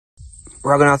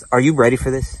Raghunath, are you ready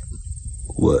for this?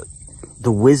 What?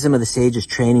 The Wisdom of the Sages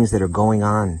trainings that are going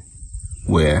on.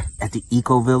 Where? At the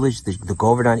Eco Village, the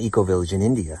Govardhan Eco Village in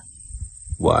India.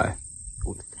 Why?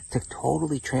 To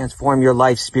totally transform your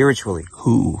life spiritually.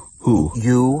 Who?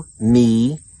 You,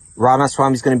 me, Raghunath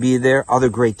Swami's going to be there. Other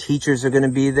great teachers are going to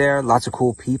be there. Lots of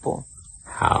cool people.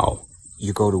 How?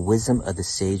 You go to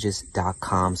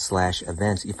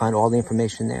wisdomofthesages.com/events. You find all the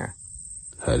information there.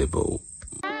 Haribo.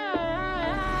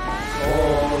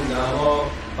 Om Namo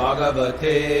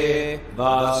Bhagavate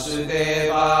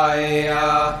Vasudevaya.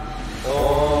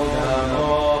 Om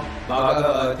Namo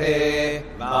Bhagavate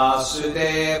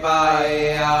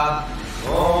Vasudevaya.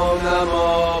 Om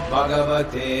Namo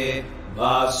Bhagavate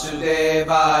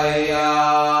Vasudevaya.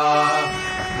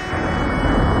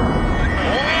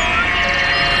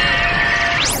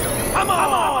 Come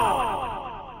on!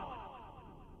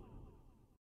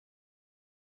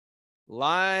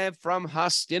 Live from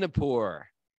Hastinapur,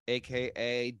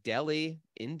 aka Delhi,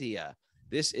 India.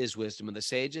 This is Wisdom of the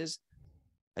Sages,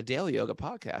 a daily yoga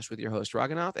podcast with your host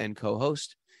Raghunath and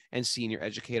co-host and senior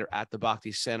educator at the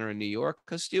Bhakti Center in New York,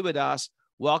 Kaustubha Das.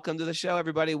 Welcome to the show,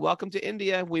 everybody. Welcome to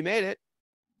India. We made it.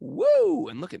 Woo!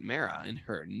 And look at Mara in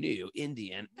her new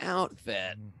Indian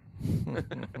outfit.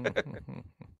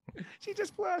 She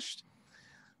just blushed.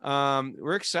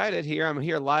 We're excited here. I'm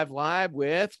here live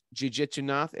with Jiu-Jitsu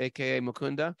Nath, aka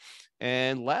Mukunda,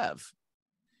 and Lev.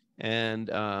 And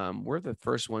we're the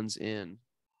first ones in.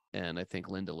 And I think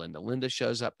Linda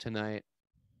shows up tonight.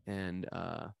 And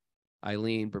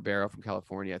Eileen Barbero from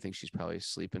California, I think she's probably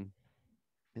sleeping,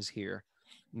 is here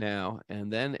now.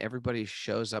 And then everybody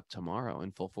shows up tomorrow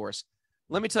in full force.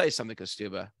 Let me tell you something,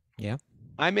 Kaustubha. Yeah.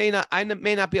 I may not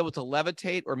be able to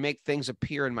levitate or make things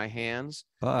appear in my hands,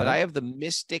 but I have the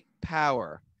mystic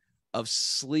power of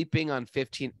sleeping on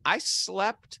 15. I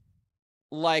slept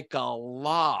like a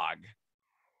log.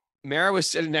 Mara was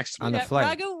sitting next to me on the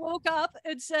flight. Ragu woke up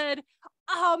and said,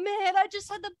 "Oh man, I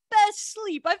just had the best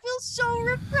sleep. I feel so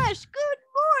refreshed.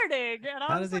 Good morning." And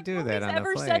How does he do that on the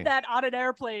never plane? said that on an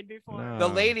airplane before. No. The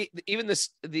lady, even the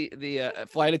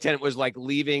flight attendant was like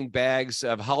leaving bags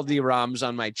of haldirams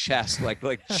on my chest, like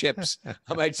chips.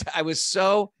 I was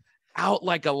so out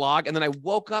like a log. And then I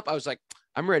woke up. I was like,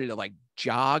 I'm ready to like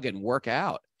jog and work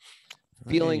out.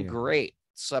 Feeling great.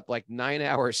 Slept like 9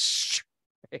 hours straight.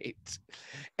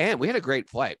 And we had a great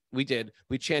flight. We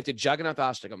chanted Jagannath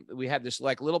Astakam. We had this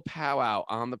like little powwow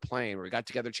on the plane where we got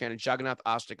together, chanted Jagannath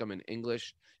Astakam in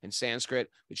English and Sanskrit.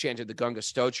 We chanted the Ganga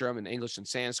Stotram in English and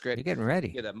Sanskrit. You're getting ready.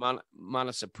 We did the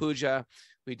Manasa Puja.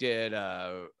 We did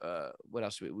what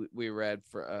else? We read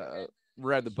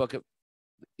read the book of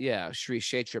Sri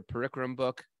Kshetra Parikram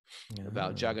book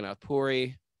about Jagannath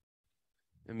Puri.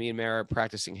 And me and Mara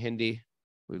practicing Hindi.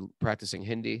 We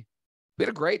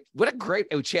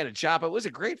chanted japa. It was a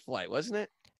great flight, wasn't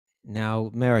it? Now,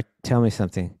 Mara, tell me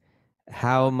something.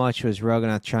 How much was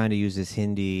Raghunath trying to use his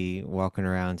Hindi walking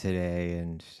around today,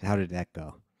 and how did that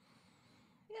go?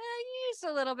 Yeah, you used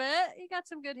a little bit. You got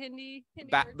some good Hindi.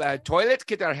 Toilet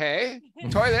kitar hai.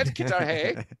 Toilet kitar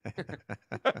hai.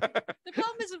 The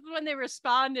problem is when they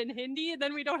respond in Hindi and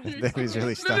then we don't understand. He's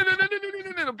really stuck.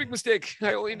 No, big mistake.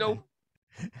 I only know.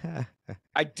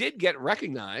 I did get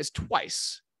recognized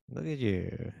twice. Look at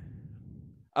you.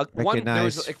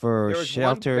 Recognized for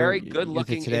Shelter one very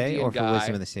good-looking today, Indian or for guy.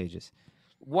 Wisdom of the Sages?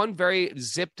 One very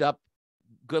zipped-up,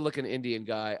 good-looking Indian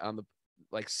guy on the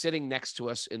sitting next to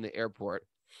us in the airport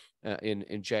in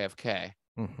JFK,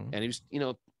 and he was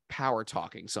power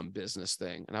talking some business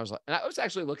thing, and I was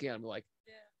actually looking at him like,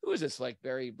 who is this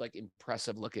very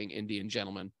impressive-looking Indian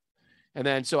gentleman? And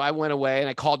then so I went away and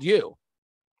I called you,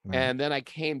 and then I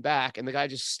came back, and the guy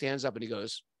just stands up and he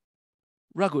goes,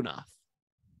 Raghunath,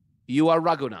 you are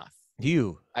Raghunath.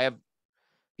 You. I have.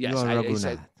 Yes, Raghunath. He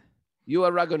said, you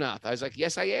are Raghunath. I was like,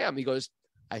 yes, I am. He goes,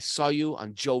 I saw you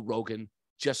on Joe Rogan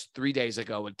just 3 days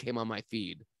ago. It came on my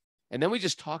feed. And then we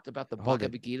just talked about the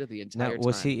Bhagavad Gita the entire time.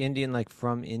 Was he Indian,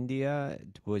 from India?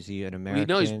 Was he an American?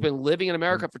 No, he's been living in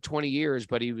America for 20 years,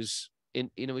 but he was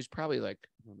he's probably I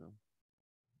don't know,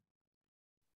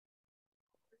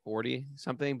 40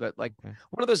 something, but one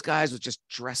of those guys was just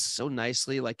dressed so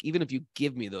nicely. Even if you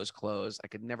give me those clothes, I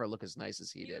could never look as nice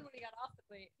as he did.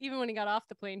 Even when he got off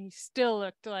the plane, he still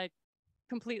looked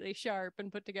completely sharp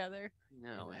and put together.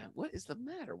 No, man, what is the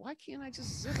matter? Why can't I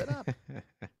just zip it up?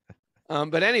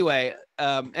 But anyway,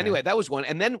 that was one.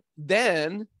 And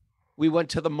then we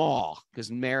went to the mall because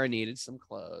Mara needed some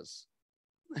clothes.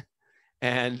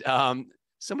 And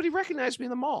somebody recognized me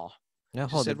in the mall. No,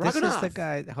 hold on. This is the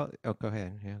guy. Oh, go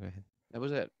ahead. Yeah, go ahead. That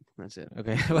was it. That's it.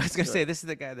 Okay. I was going to say, this is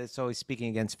the guy that's always speaking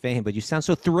against fame, but you sound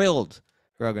so thrilled,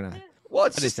 Raghunath. Well,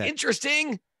 it's What is just that?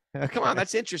 interesting. Come Okay. on,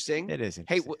 that's interesting. It is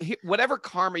Hey, interesting. whatever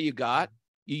karma you got,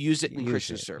 you use it in Use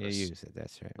Christian it. service. You use it.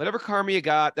 That's right. Whatever karma you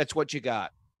got, that's what you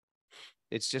got.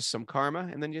 It's just some karma,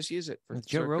 and then just use it for The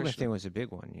Joe serve Rogan Krishna. thing was a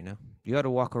big one, you know. You ought to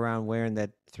walk around wearing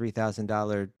that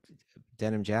 $3,000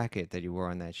 denim jacket that you wore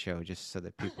on that show, just so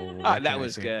that people. Will That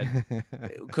was recognize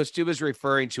you. Costu was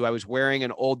referring to. I was wearing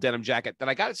an old denim jacket that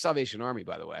I got at Salvation Army,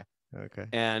 by the way. Okay.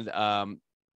 And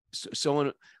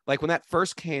someone like when that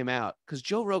first came out, because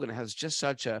Joe Rogan has just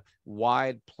such a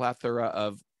wide plethora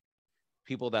of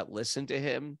people that listen to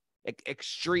him,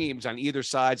 extremes on either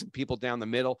sides and people down the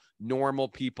middle, normal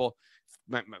people,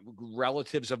 my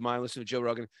relatives of mine listen to Joe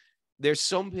Rogan. There's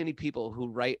so many people who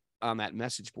write on that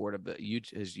message board of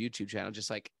his YouTube channel, just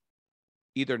like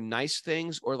either nice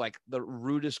things or like the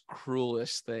rudest,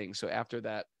 cruelest things. So after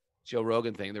that Joe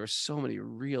Rogan thing, there were so many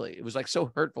it was like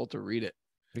so hurtful to read it.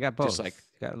 We got both. Just like,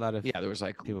 you got a lot of there was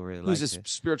like, people really who's liked this it.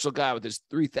 spiritual guy with this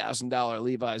 $3,000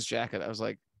 Levi's jacket? I was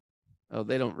like, oh,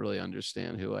 they don't really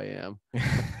understand who I am.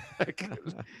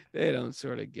 They don't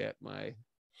sort of get my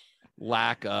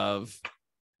lack of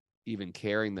even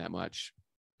caring that much.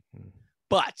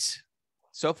 But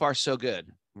so far, so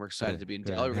good. We're excited to be in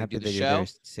Delaware. We're going to do the show.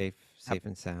 Safe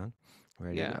and sound.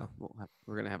 Ready to go.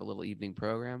 We're going to have a little evening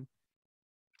program.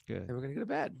 Good. And we're going to go to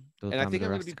bed. Little And I time think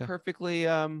with I'm the going to be Rustica. perfectly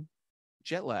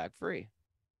jet lag free.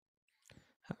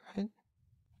 All right.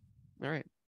 All right.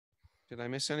 Did I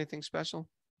miss anything special?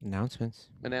 Announcements.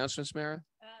 Announcements, Mara?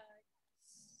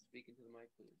 Speaking to the mic,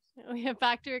 please. We have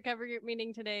Back to Recovery Group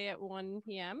meeting today at 1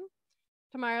 p.m.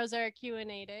 Tomorrow's our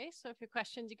Q&A day. So if you have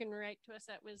questions, you can write to us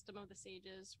at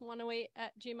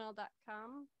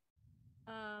wisdomofthesages108@gmail.com.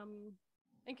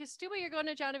 And Kastuba, you're going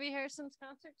to John V. Harrison's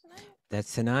concert tonight?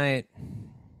 That's tonight.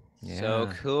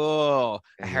 So cool.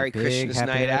 A Hare Krishna's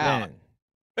night out.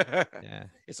 Yeah.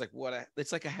 It's like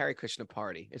a Hare Krishna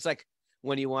party. It's like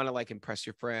when you want to like impress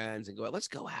your friends and go, let's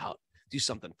go out, do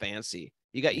something fancy.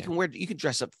 You can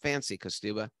dress up fancy,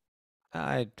 Kastuba.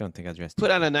 I don't think I'll dress.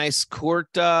 Put on a nice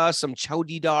kurta, some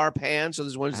chowdidar pants. So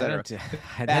there's ones that are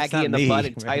baggy in the butt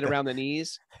and tight around the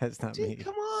knees. That's not me.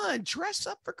 Come on, dress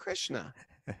up for Krishna.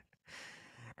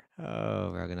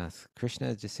 Oh, Raghunath.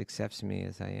 Krishna just accepts me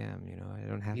as I am. You know, I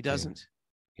don't have to. He doesn't.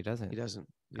 He doesn't. He doesn't.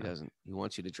 He doesn't. He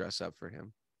wants you to dress up for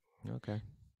him. Okay.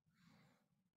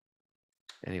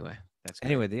 Anyway, that's good.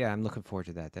 Anyway, yeah, I'm looking forward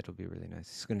to that. That'll be really nice.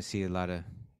 It's going to see a lot of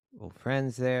old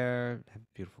friends there. Have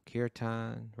beautiful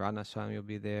kirtan. Radha Swami will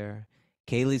be there.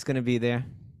 Kaylee's going to be there.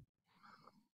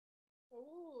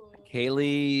 Ooh.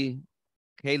 Kaylee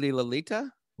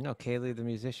Lalita? No, Kaylee the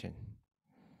musician.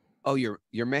 Oh, your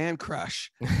man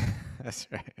crush. That's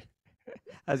right.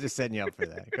 I was just setting you up for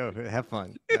that. Go, have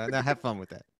fun. No, have fun with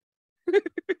that.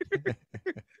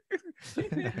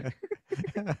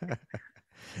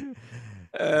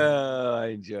 Oh, I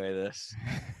enjoy this.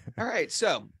 All right,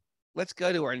 so let's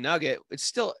go to our nugget.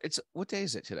 It's what day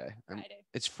is it today? Friday.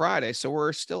 It's Friday, so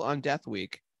we're still on Death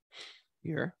Week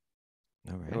here.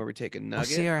 All right. Where we're taking Oh, nugget.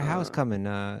 see our house coming.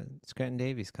 Scranton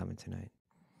Davies coming tonight.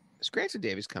 Scranton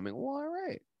Davies coming. Well, all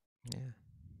right. Yeah.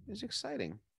 It's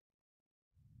exciting.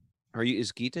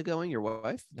 Is Geeta going, your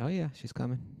wife? Oh yeah, she's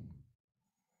coming.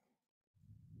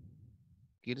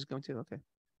 Geeta's going too? Okay.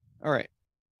 All right.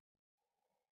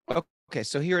 Okay,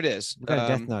 so here it is. We got a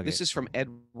death nugget. This is from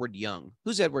Edward Young.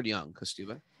 Who's Edward Young,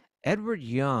 Kastuba? Edward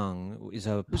Young is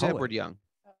a Who's poet. Edward Young?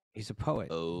 He's a poet.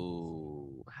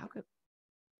 Oh, how could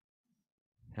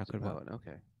what?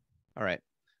 Okay. All right.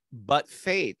 But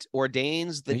fate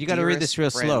ordains the You got to read this real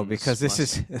dearest slow friends because this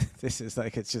must- is this is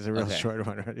like it's just a real Okay. short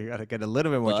one. Right? You got to get a little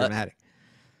bit more But- dramatic.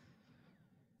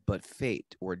 But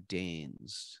fate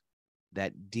ordains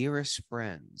that dearest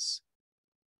friends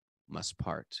must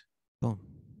part. Boom.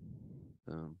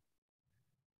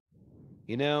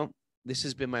 You know, this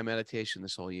has been my meditation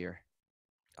this whole year.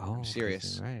 Oh, I'm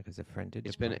serious. Right, because a friend did.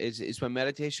 It's been it's my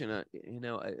meditation.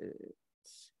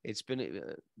 It's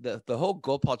been the whole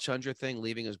Gopal Chandra thing,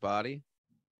 leaving his body,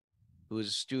 who was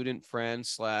a student, friend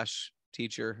 /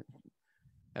 teacher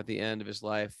at the end of his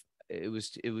life. It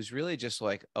was really just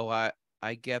like, oh,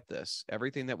 I get this.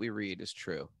 Everything that we read is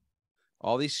true.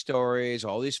 All these stories,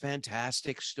 all these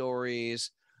fantastic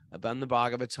stories about the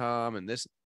Bhagavatam and this,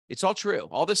 it's all true.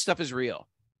 All this stuff is real.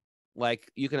 Like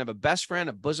you can have a best friend,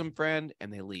 a bosom friend,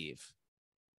 and they leave.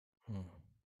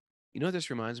 You know what this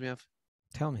reminds me of?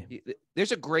 Tell me.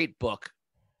 There's a great book.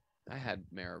 I had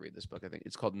Mara read this book. I think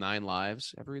it's called 9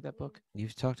 Lives. Ever read that book?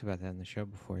 You've talked about that in the show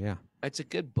before, yeah. It's a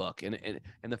good book. And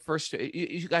the first,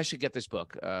 you guys should get this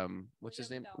book. What's his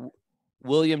name?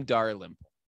 William Dalrymple.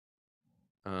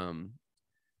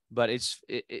 but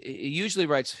he usually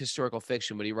writes historical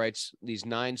fiction, but he writes these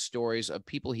 9 stories of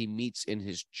people he meets in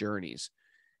his journeys.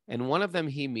 And one of them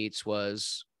he meets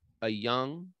was a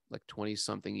young, like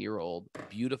 20-something-year-old,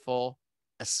 beautiful,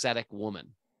 ascetic woman.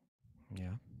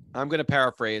 Yeah. I'm going to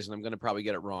paraphrase, and I'm going to probably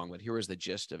get it wrong, but here is the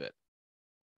gist of it.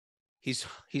 He's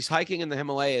hiking in the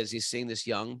Himalayas. He's seeing this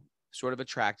young, sort of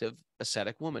attractive,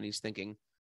 ascetic woman. He's thinking,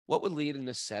 what would lead an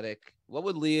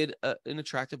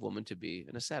attractive woman to be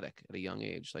an ascetic at a young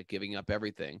age, like giving up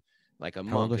everything, like a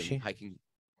How old monk was and she? hiking?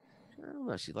 I don't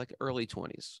know. She's like early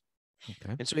 20s.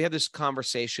 Okay. And so he had this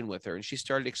conversation with her, and she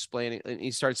started explaining, and he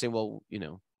started saying, well,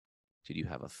 did you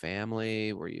have a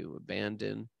family? Were you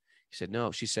abandoned? He said,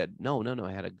 no. She said, no.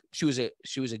 She was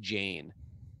a Jain,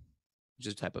 which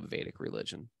is a type of Vedic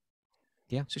religion.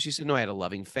 Yeah. So she said, no, I had a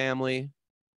loving family.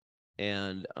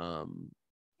 And,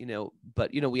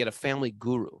 but we had a family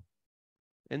guru,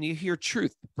 and you hear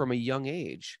truth from a young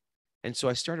age. And so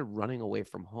I started running away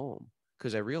from home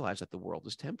because I realized that the world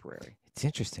is temporary. It's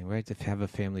interesting, right? To have a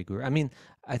family guru. I mean,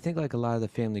 I think like a lot of the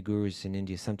family gurus in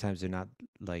India, sometimes they're not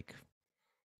like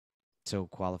so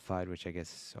qualified, which I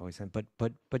guess is always,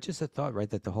 but just a thought, right?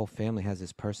 That the whole family has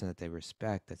this person that they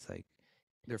respect. That's like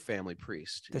Their family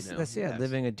priest. that's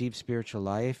living a deep spiritual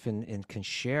life and can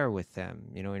share with them,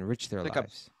 enrich their Like a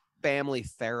lives. family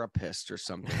therapist or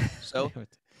something.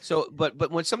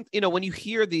 But when you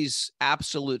hear these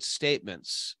absolute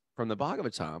statements from the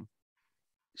Bhagavatam,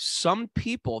 some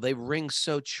people, they ring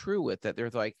so true with that they're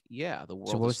like, yeah, the world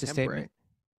So what was is the temporary. statement?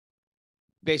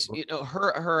 Basically,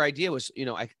 her idea was,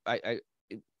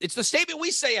 it's the statement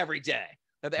we say every day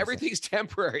that everything's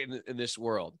temporary in this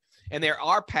world, and there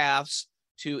are paths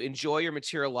to enjoy your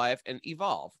material life and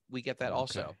evolve. We get that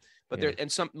also, but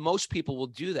most people will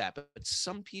do that, but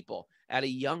some people at a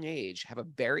young age have a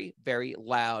very, very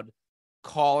loud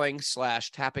calling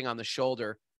 / tapping on the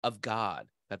shoulder of God,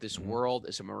 that this world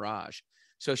is a mirage.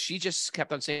 So she just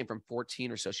kept on saying from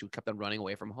 14 or so, she kept on running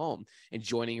away from home and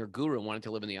joining her guru and wanting to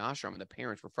live in the ashram. And the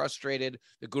parents were frustrated.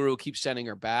 The guru keeps sending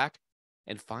her back.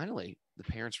 And finally, the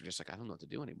parents were just like, I don't know what to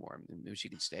do anymore. Maybe she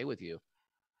can stay with you.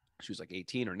 She was like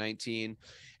 18 or 19.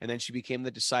 And then she became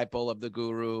the disciple of the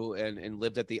guru and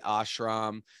lived at the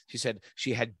ashram. She said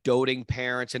she had doting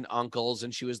parents and uncles,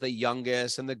 and she was the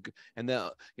youngest and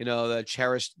the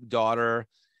cherished daughter.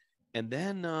 And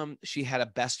then she had a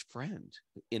best friend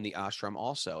in the ashram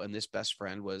also. And this best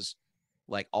friend was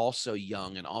like also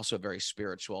young and also very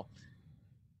spiritual.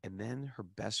 And then her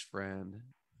best friend,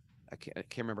 I can't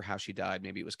remember how she died.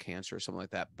 Maybe it was cancer or something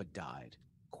like that, but died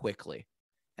quickly.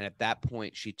 And at that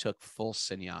point, she took full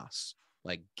sannyas,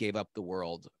 like gave up the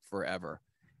world forever.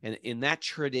 And in that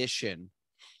tradition,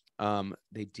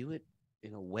 they do it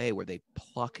in a way where they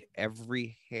pluck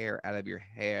every hair out of your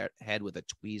head with a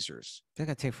tweezers. That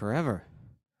gotta take forever.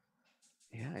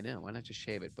 Yeah, I know. Why not just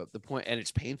shave it? But the point, and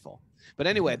it's painful. But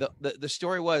anyway, the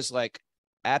story was like,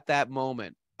 at that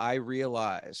moment, I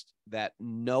realized that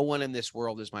no one in this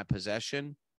world is my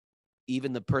possession.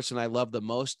 Even the person I love the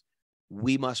most,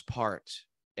 we must part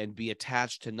and be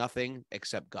attached to nothing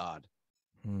except God.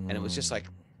 And it was just like,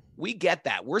 we get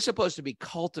that. We're supposed to be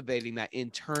cultivating that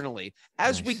internally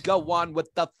as we go on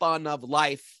with the fun of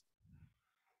life.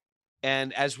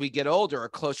 And as we get older or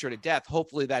closer to death,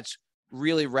 hopefully that's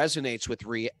really resonates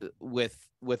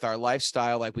with our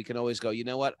lifestyle. Like we can always go, you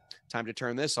know what? Time to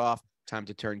turn this off, time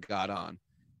to turn God on.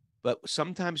 But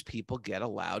sometimes people get a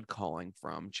loud calling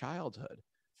from childhood.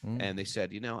 And they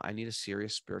said, I need a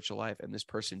serious spiritual life. And this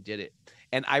person did it.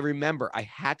 And I remember I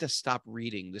had to stop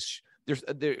reading this.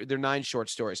 There are 9 short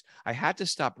stories. I had to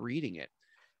stop reading it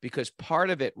because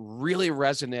part of it really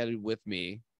resonated with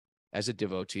me as a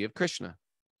devotee of Krishna.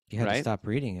 You had to stop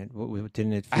reading it.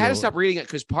 Didn't it feel... I had to stop reading it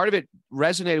because part of it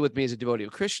resonated with me as a devotee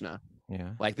of Krishna.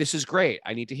 Yeah. Like, this is great.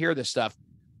 I need to hear this stuff.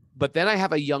 But then I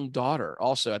have a young daughter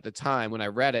also at the time when I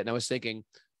read it. And I was thinking,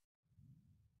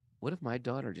 what if my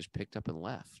daughter just picked up and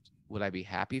left? Would I be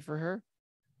happy for her?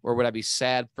 Or would I be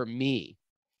sad for me?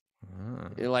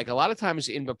 Like a lot of times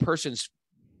in a person's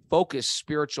focused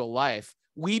spiritual life,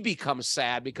 we become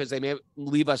sad because they may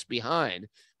leave us behind,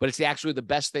 but it's actually the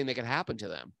best thing that can happen to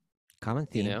them. Common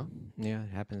theme. Yeah,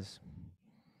 it happens.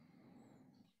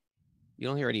 You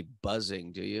don't hear any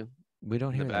buzzing, do you? We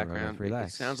don't hear the that. background.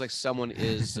 Relax. It sounds like someone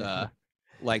is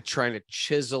like trying to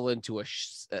chisel into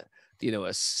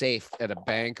a safe at a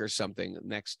bank or something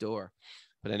next door.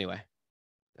 But anyway,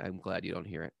 I'm glad you don't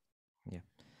hear it. Yeah.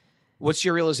 What's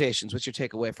your realizations? What's your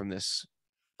takeaway from this?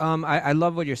 I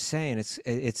love what you're saying.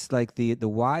 It's like the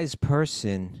wise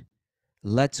person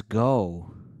lets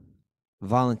go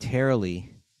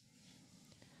voluntarily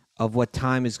of what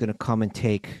time is going to come and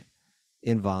take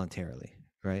involuntarily.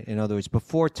 right? In other words,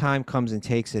 before time comes and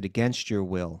takes it against your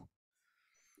will,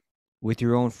 with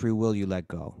your own free will, you let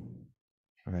go,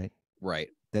 right? Right.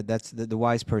 That's the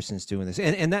wise person's doing this.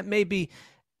 And that may be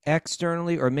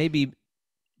externally or maybe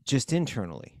just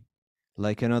internally.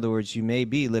 Like, in other words, you may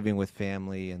be living with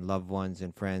family and loved ones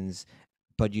and friends,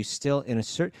 but you still, in a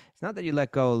certain, it's not that you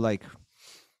let go, like,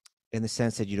 in the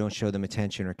sense that you don't show them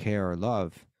attention or care or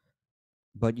love,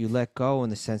 but you let go in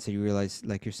the sense that you realize,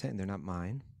 like you're saying, they're not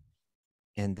mine.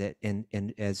 And that, and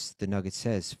as the nugget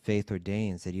says, faith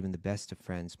ordains that even the best of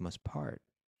friends must part.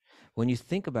 When you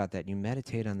think about that, you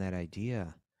meditate on that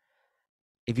idea.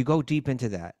 If you go deep into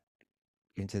that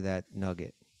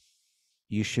nugget,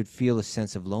 you should feel a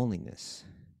sense of loneliness.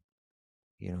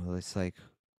 You know, it's like,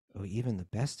 oh, even the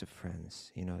best of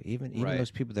friends, you know, even Right.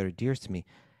 those people that are dearest to me,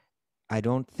 I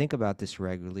don't think about this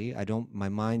regularly. My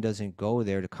mind doesn't go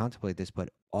there to contemplate this, but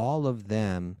all of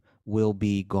them will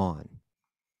be gone.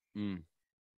 Mm.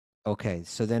 Okay,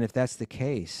 so then if that's the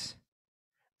case,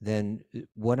 then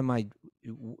what are my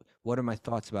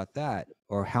thoughts about that,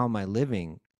 or how am I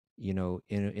living, you know,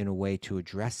 in a way to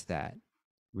address that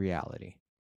reality,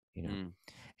 you know? Mm.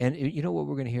 And you know what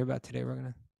we're going to hear about today,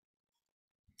 Raghunath?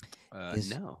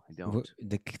 No, I don't.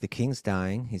 The king's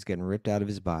dying. He's getting ripped out of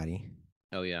his body.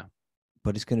 Oh yeah.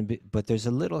 But it's going to be. But there's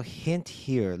a little hint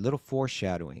here, a little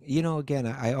foreshadowing. You know, again,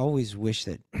 I always wish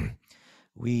that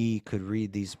we could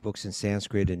read these books in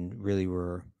Sanskrit and really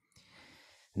were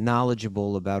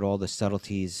knowledgeable about all the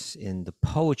subtleties in the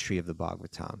poetry of the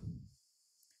Bhagavatam.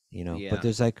 You know, Yeah. but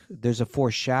there's a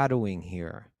foreshadowing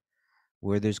here,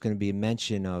 where there's going to be a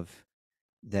mention of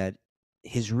that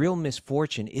his real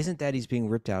misfortune isn't that he's being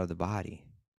ripped out of the body,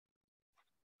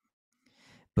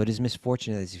 but his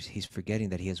misfortune is he's forgetting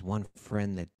that he has one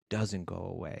friend that doesn't go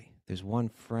away. There's one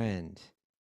friend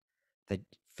that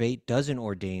fate doesn't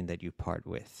ordain that you part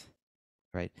with,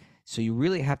 right? So you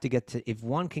really have to get to, if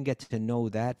one can get to know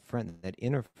that friend, that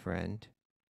inner friend,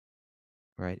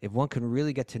 right? If one can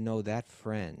really get to know that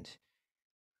friend,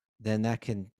 then that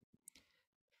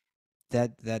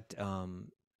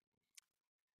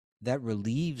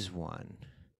relieves one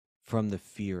from the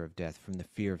fear of death, from the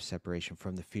fear of separation,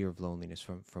 from the fear of loneliness,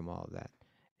 from all of that.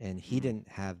 And he didn't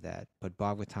have that, but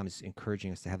Bhagavatam is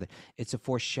encouraging us to have that. It's a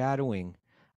foreshadowing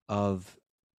of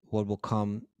what will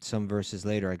come some verses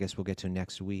later. I guess we'll get to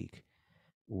next week,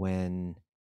 when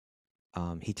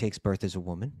he takes birth as a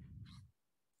woman,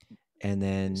 and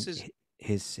then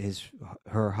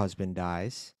her husband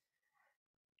dies,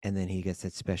 and then he gets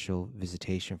that special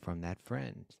visitation from that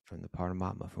friend, from the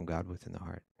Paramatma, from God within the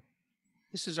heart.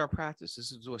 This is our practice.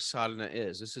 This is what sadhana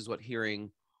is. This is what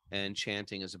hearing and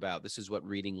chanting is about. This is what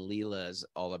reading Leela is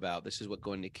all about. This is what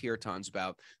going to kirtan's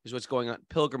about. This is what's going on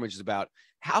pilgrimage is about.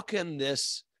 How can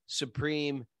this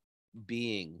supreme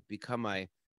being become my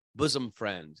bosom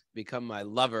friend, become my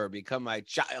lover, become my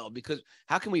child? Because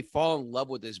how can we fall in love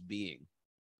with this being?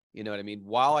 You know what I mean?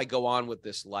 While I go on with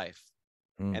this life.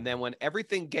 And then when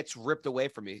everything gets ripped away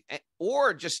from me,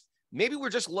 or just maybe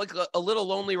we're just like a little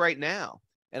lonely right now,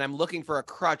 and I'm looking for a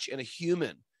crutch in a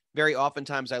human. Very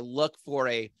oftentimes I look for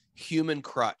a human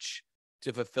crutch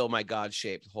to fulfill my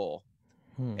God-shaped hole.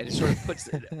 And it sort of puts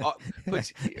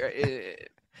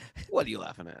what are you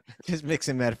laughing at? Just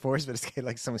mixing metaphors, but it's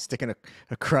like someone sticking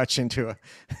a crutch into a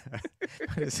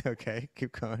it's okay,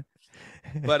 keep going.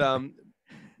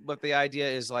 But the idea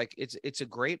is like it's a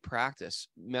great practice.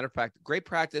 Matter of fact, great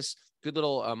practice, good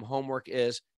little homework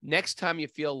is next time you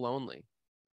feel lonely,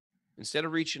 instead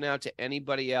of reaching out to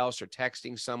anybody else or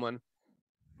texting someone,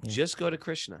 just go to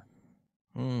Krishna.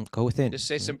 Go within. Just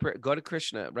say some prayer. Go to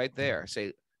Krishna right there.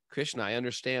 Say, Krishna, I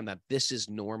understand that this is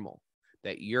normal,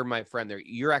 that you're my friend there.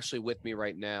 You're actually with me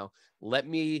right now. Let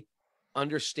me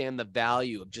understand the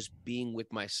value of just being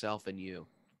with myself and you.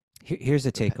 Here's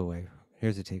a takeaway.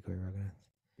 Raghunath.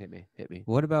 Hit me.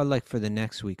 What about like for the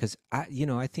next week? Because I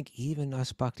think even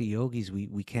us bhakti yogis,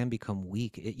 we can become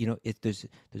weak. There's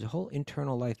a whole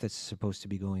internal life that's supposed to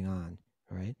be going on,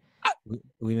 right?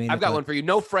 I've got one for you.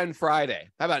 No friend Friday.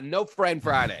 How about no friend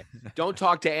Friday? Don't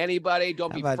talk to anybody.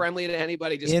 Don't be friendly to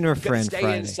anybody. Just inner friend stay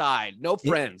Friday. Inside. No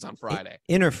friends on Friday.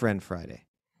 Inner friend Friday.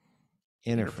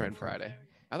 Inner friend Friday.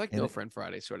 I like no friend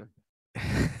Friday, sort of.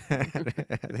 I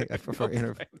think I prefer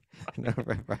inner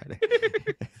friend Friday.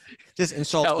 Just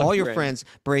insult all your friends.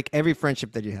 Break every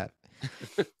friendship that you have.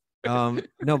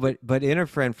 No, but inner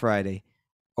friend Friday,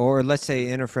 or let's say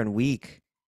inner friend week.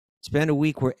 Spend a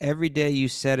week where every day you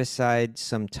set aside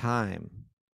some time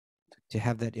to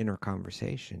have that inner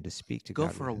conversation, to speak to God.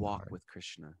 Go for a walk with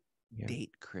Krishna. Yeah. Date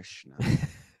Krishna.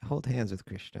 Hold hands with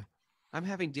Krishna. I'm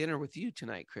having dinner with you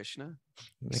tonight, Krishna.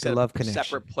 Make a love connection.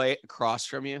 Separate plate across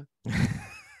from you.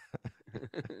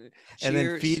 And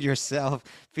then feed Cheers. yourself.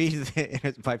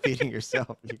 By feeding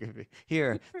yourself. You can be,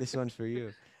 here, this one's for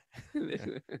you.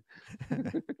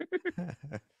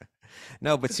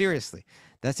 No, but seriously,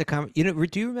 that's a you know,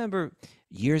 do you remember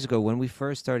years ago when we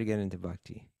first started getting into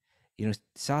bhakti? You know,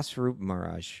 Sasvarup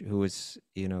Maharaj, who was,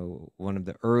 you know, one of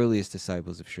the earliest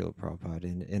disciples of Srila Prabhupada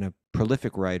and a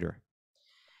prolific writer,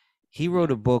 he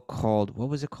wrote a book called, what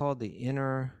was it called? The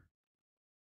Inner,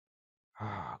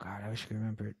 oh God, I wish I could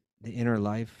remember it. The Inner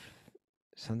Life,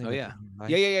 something. Oh with yeah.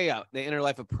 the Inner Life? Yeah. The Inner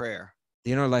Life of Prayer.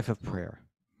 The Inner Life of Prayer.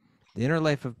 The Inner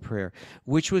Life of Prayer,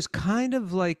 which was kind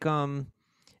of like,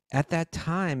 at that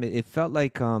time, it felt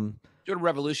like, Sort of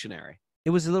revolutionary. it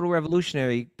was a little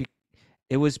revolutionary.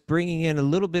 It was bringing in a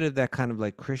little bit of that kind of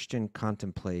like Christian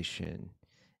contemplation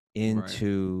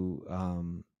into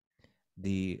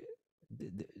the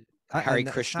Hare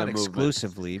it's Krishna not movement.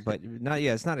 exclusively, but not,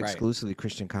 yeah, it's not Right. exclusively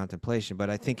Christian contemplation, but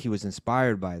I think he was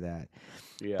inspired by that.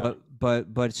 Yeah.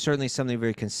 But certainly something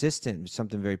very consistent,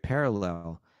 something very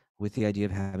parallel with the idea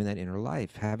of having that inner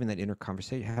life, having that inner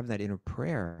conversation, having that inner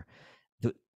prayer.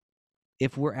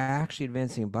 If we're actually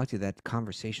advancing in bhakti, that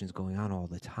conversation is going on all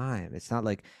the time. It's not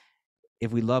like,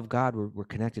 if we love God, we're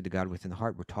connected to God within the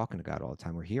heart. We're talking to God all the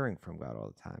time. We're hearing from God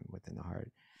all the time within the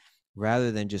heart,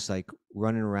 rather than just like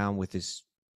running around with this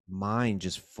mind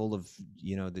just full of,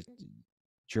 you know, the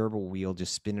gerbil wheel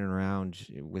just spinning around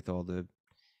with all the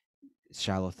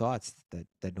shallow thoughts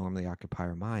that normally occupy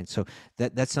our mind. So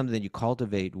that's something that you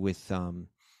cultivate with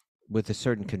a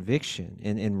certain conviction,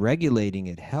 and regulating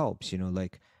it helps, you know,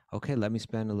 like, okay, let me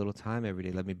spend a little time every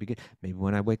day. Let me begin, maybe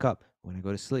when I wake up, when I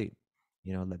go to sleep,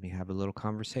 you know, let me have a little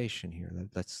conversation here.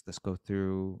 Let's go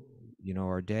through, you know,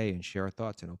 our day and share our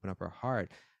thoughts and open up our heart.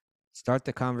 Start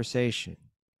the conversation.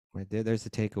 Right there, there's the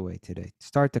takeaway today.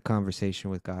 Start the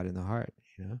conversation with God in the heart,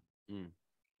 you know.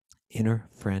 Inner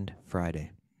Friend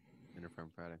Friday. Inner Friend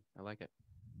Friday. I like it.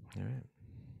 All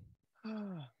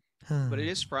right. But it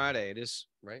is Friday. It is,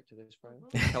 right? Today's Friday.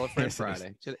 Tell a friend Yes, it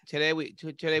is. Friday.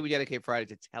 Today we dedicate Friday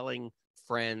to telling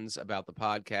friends about the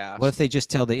podcast. What if they just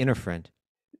tell the inner friend?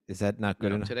 Is that not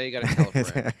good enough? Today you got to tell a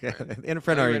friend. The inner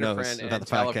friend Tell already your inner knows friend about and the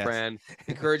tell podcast. a friend.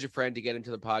 Encourage a friend to get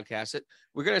into the podcast.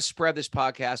 We're going to spread this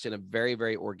podcast in a very,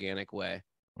 very organic way.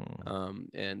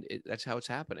 And that's how it's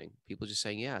happening. People just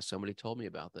saying, yeah, somebody told me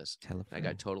about this. Tell a I friend.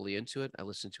 got totally into it. I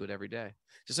listen to it every day.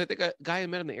 Just like the guy I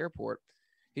met in the airport.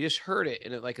 He just heard it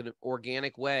in like an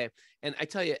organic way. And I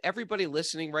tell you, everybody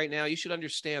listening right now, you should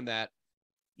understand that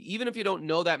even if you don't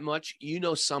know that much, you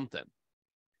know something.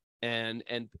 And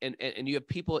you have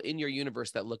people in your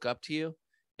universe that look up to you.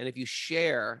 And if you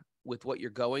share with what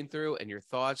you're going through and your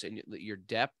thoughts and your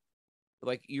depth,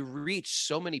 like, you reach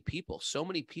so many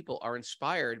people are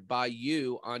inspired by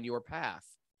you on your path.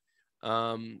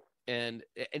 And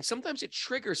sometimes it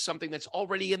triggers something that's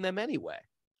already in them anyway.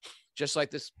 Just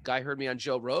like this guy heard me on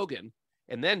Joe Rogan,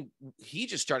 and then he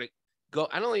just started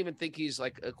I don't even think he's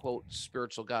like a quote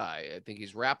spiritual guy. I think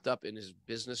he's wrapped up in his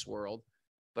business world.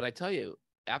 But I tell you,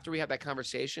 after we had that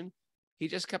conversation, he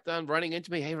just kept on running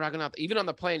into me. Hey, Raghunath, even on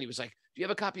the plane, he was like, do you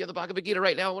have a copy of the Bhagavad Gita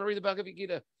right now? I want to read the Bhagavad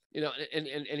Gita. You know, and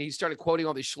he started quoting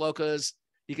all these shlokas.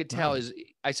 You could tell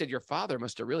I said, your father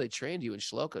must have really trained you in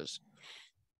shlokas.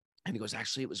 And he goes,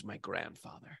 actually, it was my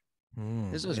grandfather.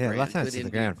 This was a lot of times good it's the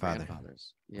Indian grandfather.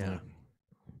 grandfathers. Yeah.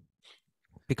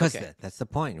 Because Okay. that's the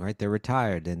point, right? They're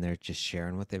retired and they're just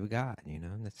sharing what they've got, you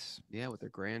know. That's with their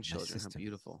grandchildren. How system.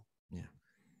 beautiful. Yeah.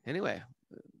 Anyway,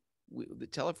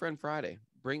 tell a friend Friday.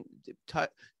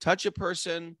 Touch a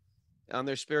person on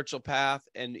their spiritual path,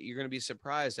 and you're going to be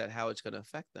surprised at how it's going to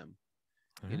affect them.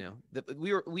 You know,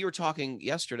 we were talking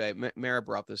yesterday. Mara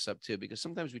brought this up too, because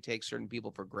sometimes we take certain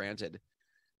people for granted.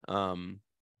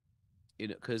 You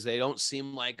know, because they don't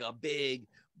seem like a big,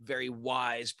 very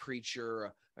wise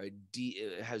preacher, or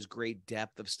has great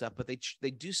depth of stuff, but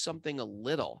they do something a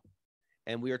little.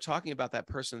 And we were talking about that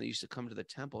person that used to come to the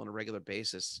temple on a regular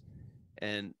basis,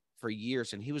 and for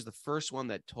years, and he was the first one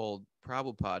that told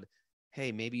Prabhupada,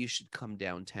 hey, maybe you should come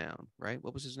downtown, right?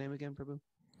 What was his name again, Prabhu?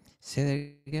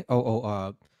 Say that again.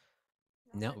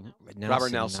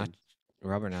 Robert Nelson.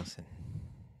 Robert Nelson.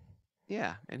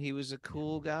 Yeah, and he was a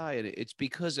cool guy, and it's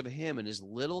because of him and his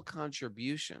little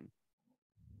contribution.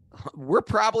 We're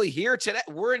probably here today.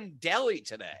 We're in Delhi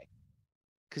today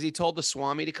because he told the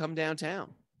Swami to come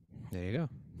downtown. There you go.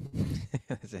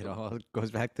 It all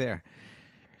goes back there.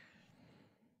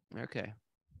 Okay.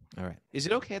 All right. Is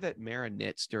it okay that Mara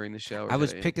knits during the show? I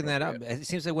was picking that up. It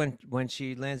seems like when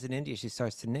she lands in India, she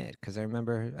starts to knit, because I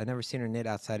remember I'd never seen her knit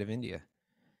outside of India.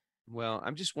 Well,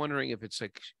 I'm just wondering if it's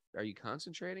like, are you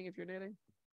concentrating if you're knitting?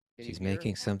 She's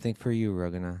making something for you,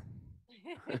 Raghunath.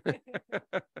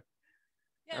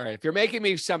 Yeah, All right. If you're making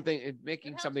me something,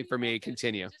 making something for me,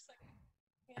 continue.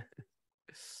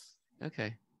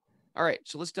 Okay. All right.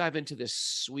 So let's dive into this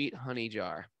sweet honey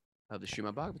jar of the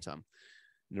Srimad Bhagavatam.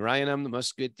 Narayanam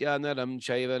namaskrityanaram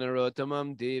chaiva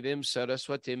narottamam devim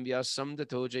saraswatim vyasam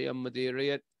tatojayam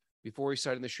madirayat. Before we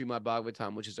start in the Srimad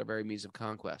Bhagavatam, which is our very means of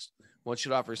conquest, one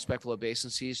should offer respectful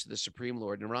obeisances to the Supreme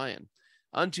Lord Narayan,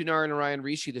 unto Narayan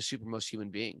Rishi, the supermost human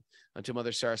being, unto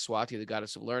Mother Saraswati, the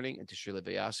goddess of learning, and to Srila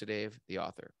Vyasadeva, the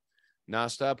author.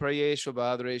 Nasta prayeshu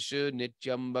badreshu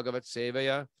nityam bhagavat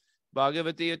sevaya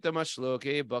bhagavati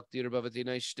uttama bhakti bhavati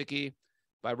naishtiki.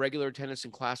 By regular attendance in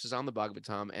classes on the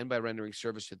Bhagavatam and by rendering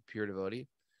service to the pure devotee,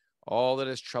 all that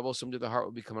is troublesome to the heart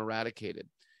will become eradicated.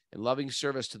 And loving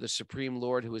service to the Supreme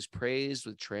Lord, who is praised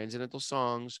with transcendental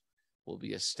songs, will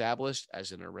be established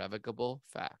as an irrevocable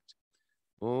fact.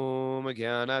 Om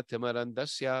Jnana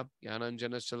Timarandasya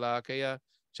Jnananjana Salakaya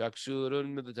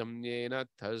Chaksurun Midatam Yena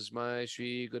Tasmai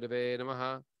Shri Gurave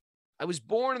Namaha. I was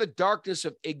born in the darkness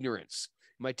of ignorance.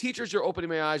 My teachers are opening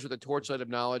my eyes with a torchlight of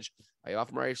knowledge. I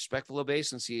offer my respectful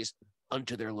obeisances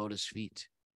unto their lotus feet.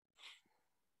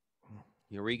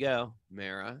 Here we go.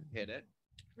 Mara, hit it.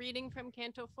 Reading from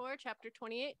Canto 4, Chapter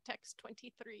 28, Text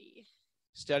 23.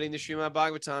 Studying the Srimad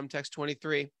Bhagavatam, Text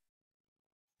 23.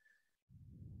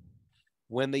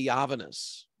 When the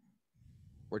Yavanas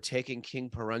were taking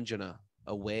King Paranjana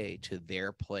away to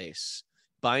their place,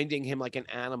 binding him like an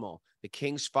animal, the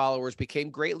king's followers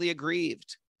became greatly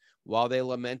aggrieved. While they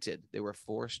lamented, they were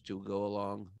forced to go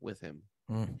along with him.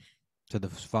 So the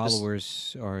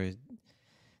followers are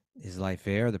his life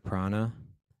air, the prana,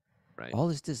 right? All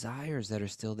his desires that are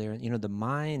still there. You know, the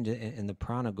mind and the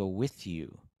prana go with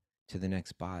you to the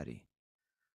next body.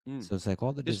 So it's like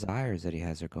all the desires that he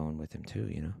has are going with him too,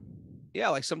 you know? Yeah,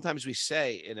 like sometimes we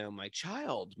say, you know,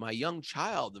 my young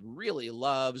child really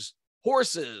loves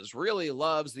horses, really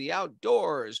loves the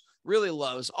outdoors, really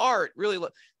loves art,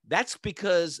 that's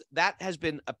because that has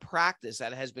been a practice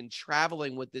that has been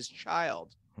traveling with this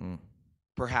child,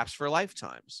 perhaps for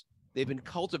lifetimes. They've been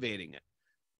cultivating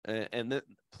it. And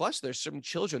plus there's some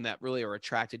children that really are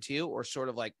attracted to you or sort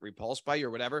of like repulsed by you or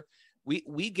whatever.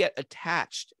 We get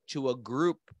attached to a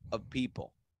group of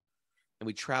people and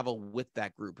we travel with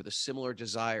that group with a similar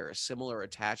desire, similar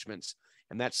attachments.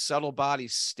 And that subtle body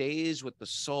stays with the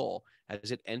soul as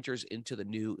it enters into the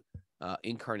new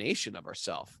incarnation of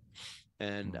ourself.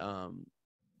 And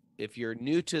if you're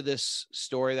new to this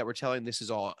story that we're telling, this is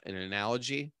all an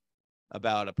analogy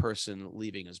about a person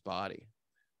leaving his body.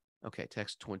 Okay,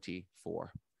 text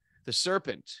 24. The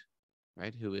serpent,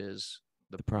 right, who is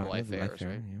the life heirs,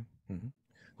 right? Yeah.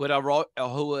 Who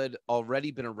had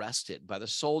already been arrested by the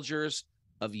soldiers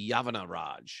of Yavana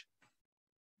Raj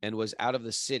and was out of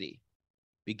the city,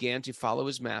 began to follow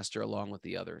his master along with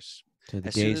the others. To the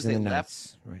days and the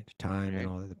nights, right? Time and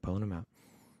all that, pulling him out.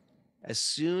 As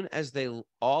soon as they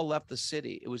all left the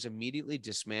city, it was immediately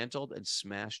dismantled and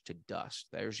smashed to dust.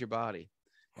 There's your body.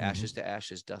 Ashes to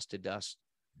ashes, dust to dust.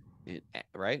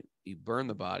 Right? You burn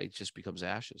the body, it just becomes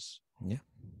ashes. Yeah.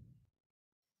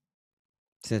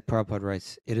 Said Prabhupada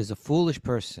writes, it is a foolish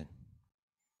person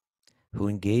who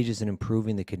engages in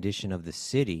improving the condition of the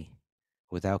city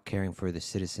without caring for the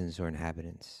citizens or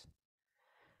inhabitants.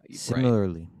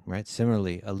 Similarly,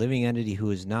 a living entity who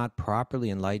is not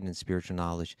properly enlightened in spiritual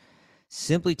knowledge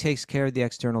simply takes care of the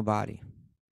external body,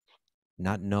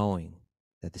 not knowing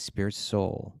that the spirit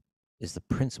soul is the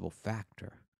principal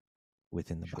factor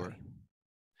within the body.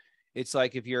 It's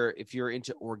like if you're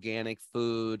into organic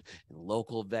food and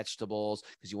local vegetables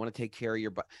because you want to take care of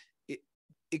your body,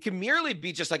 it can merely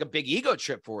be just like a big ego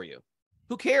trip for you.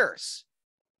 Who cares?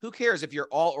 Who cares if you're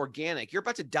all organic? You're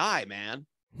about to die, man.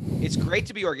 It's great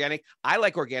to be organic. I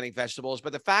like organic vegetables,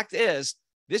 but the fact is,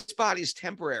 this body is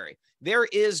temporary. There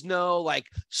is no like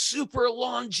super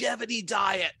longevity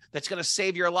diet that's going to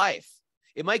save your life.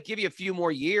 It might give you a few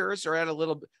more years or add a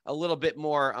little bit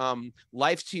more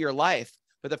life to your life.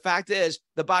 But the fact is,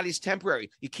 the body's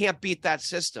temporary. You can't beat that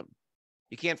system.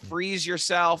 You can't freeze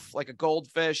yourself like a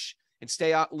goldfish and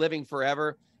stay out living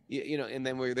forever. You know, and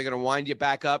then they're going to wind you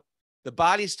back up. The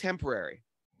body's temporary.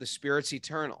 The spirit's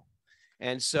eternal.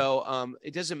 And so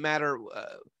it doesn't matter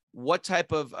what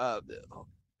type of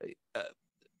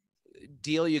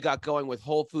deal you got going with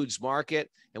Whole Foods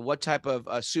Market and what type of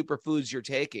superfoods you're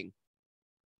taking.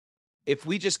 If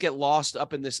we just get lost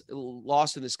in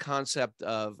this concept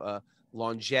of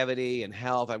longevity and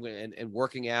health and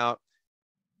working out,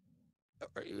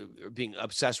 or being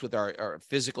obsessed with our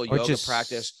physical yoga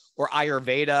practice or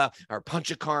Ayurveda or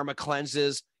Panchakarma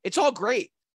cleanses, it's all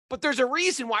great. But there's a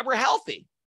reason why we're healthy.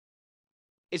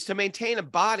 It's to maintain a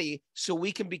body so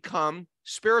we can become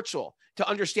spiritual to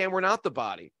understand we're not the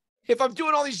body. If I'm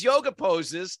doing all these yoga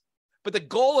poses, but the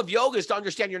goal of yoga is to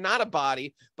understand you're not a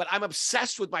body, but I'm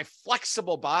obsessed with my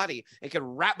flexible body and can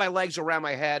wrap my legs around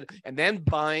my head and then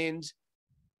bind.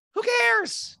 Who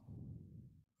cares?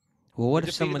 Well, what We're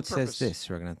if defeating someone the says purpose. this,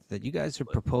 Raghunath, that you guys are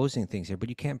proposing things here, but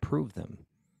you can't prove them?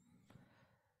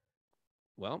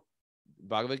 Well,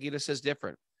 Bhagavad Gita says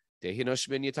different. Dehi no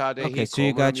shminyata dehi Okay, so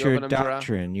you got komaram your yovanam jara.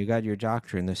 doctrine. You got your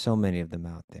doctrine. There's so many of them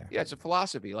out there. Yeah, it's a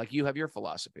philosophy. Like you have your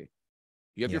philosophy.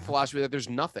 You have your Yeah. philosophy that there's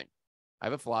nothing. I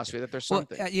have a philosophy that there's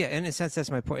something. Well, yeah, in a sense,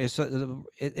 that's my point.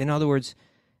 In other words,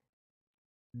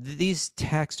 these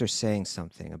texts are saying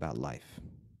something about life.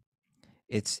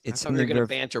 It's I thought we were something going to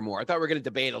banter more. I thought we were going to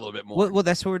debate a little bit more. well,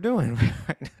 that's what we're doing.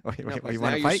 No, because you now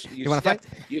want to fight? You want to fight?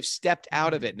 You've stepped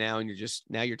out of it now, and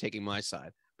you're taking my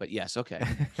side. But yes, okay.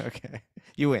 Okay,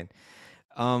 you win.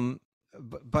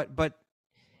 But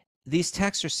these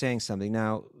texts are saying something.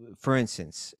 Now, for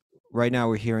instance, right now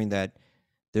we're hearing that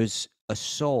there's a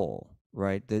soul,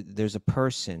 right? There's a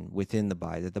person within the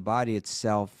body, that the body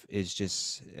itself is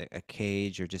just a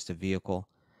cage or just a vehicle,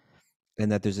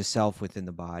 and that there's a self within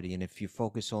the body. And if you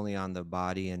focus only on the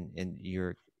body and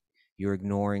you're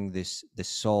ignoring the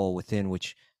soul within,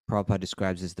 which Prabhupada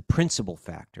describes as the principal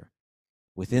factor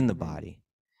within the body,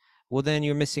 well, then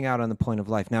you're missing out on the point of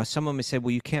life. Now, someone may say,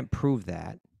 well, you can't prove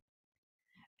that.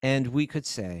 And we could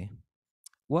say,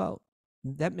 well,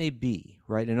 that may be,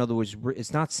 right? In other words,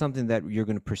 it's not something that you're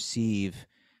going to perceive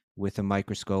with a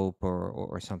microscope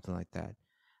or something like that.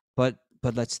 But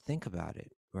let's think about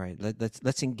it, right?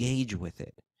 Let's engage with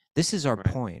it. This is our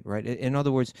point, right? In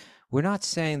other words, we're not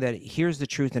saying that here's the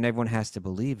truth and everyone has to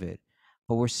believe it,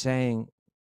 but we're saying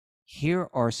here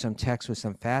are some texts with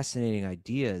some fascinating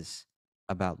ideas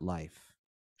about life.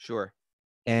 Sure.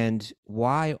 And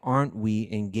why aren't we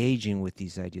engaging with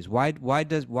these ideas? Why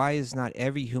is not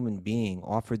every human being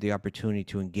offered the opportunity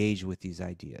to engage with these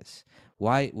ideas?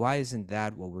 Why isn't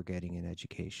that what we're getting in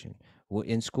education? Well,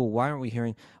 in school, why aren't we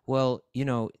hearing, well,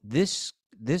 this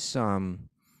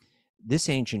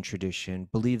ancient tradition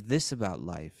believed this about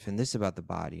life and this about the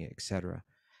body, etc.,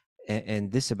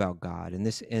 and this about God,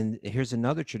 and here's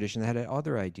another tradition that had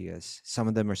other ideas. Some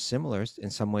of them are similar,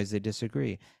 in some ways they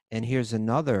disagree. And here's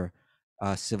another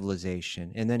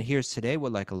civilization, and then here's today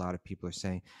what like a lot of people are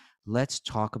saying, let's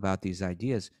talk about these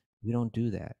ideas. We don't do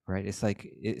that, right? It's like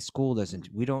school doesn't.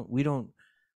 We're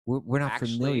not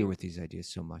familiar with these ideas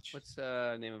so much. What's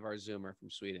the name of our Zoomer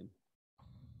from Sweden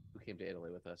who came to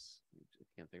Italy with us? I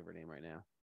can't think of her name right now.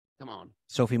 Come on.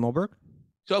 Sophie Molberg?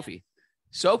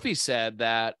 Sophie said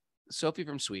that, Sophie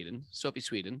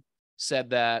Sweden said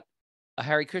that a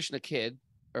Hare Krishna kid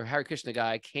or Hare Krishna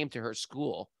guy came to her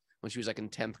school when she was like in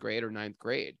 10th grade or 9th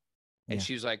grade. And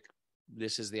she was like,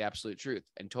 this is the absolute truth.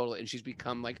 And she's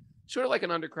become like sort of like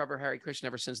an undercover Hare Krishna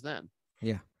ever since then.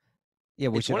 Yeah. Yeah.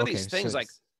 Which is one of these things, like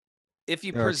if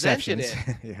you presented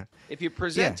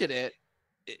it,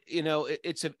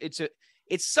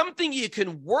 it's something you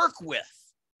can work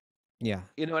with. Yeah.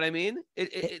 You know what I mean?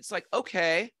 It's like,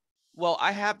 okay, well,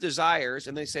 I have desires.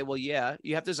 And they say, well, yeah,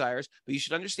 you have desires, but you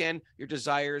should understand your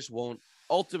desires won't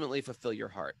ultimately fulfill your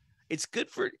heart. It's good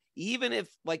for, even if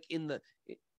like in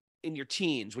your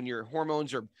teens, when your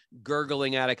hormones are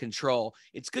gurgling out of control,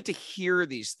 it's good to hear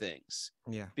these things.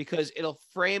 Yeah. Because it'll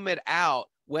frame it out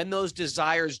when those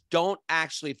desires don't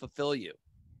actually fulfill you.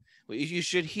 You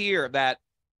should hear that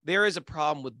there is a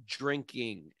problem with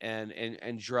drinking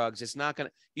and drugs. It's not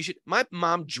my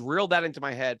mom drilled that into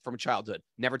my head from childhood.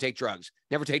 Never take drugs,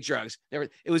 never take drugs. Never.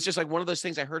 It was just like one of those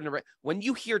things I heard when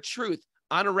you hear truth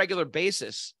on a regular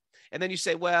basis, and then you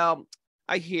say, well,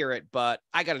 I hear it, but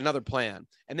I got another plan.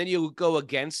 And then you go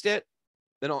against it,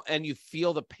 and you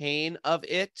feel the pain of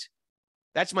it.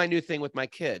 That's my new thing with my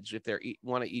kids. If they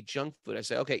want to eat junk food, I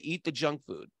say, okay, eat the junk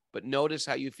food, but notice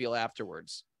how you feel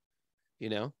afterwards,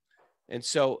 And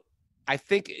so I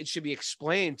think it should be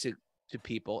explained to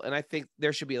people. And I think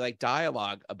there should be like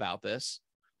dialogue about this,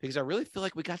 because I really feel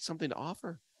like we got something to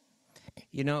offer.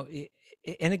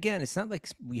 And again, it's not like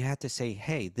we have to say,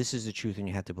 hey, this is the truth and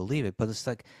you have to believe it. But it's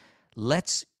like,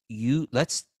 let's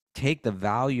take the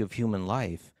value of human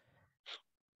life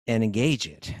and engage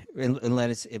it and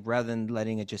let it, rather than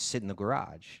letting it just sit in the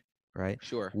garage. Right.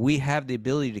 Sure. We have the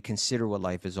ability to consider what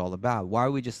life is all about. Why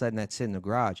are we just letting that sit in the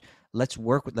garage? Let's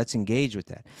engage with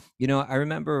that. I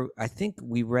remember, I think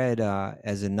we read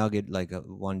as a nugget, like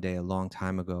one day, a long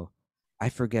time ago, I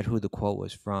forget who the quote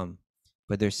was from,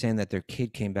 but they're saying that their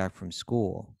kid came back from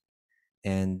school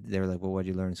and they're like, well, what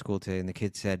did you learn in school today? And the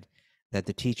kid said that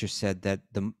the teacher said that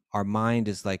our mind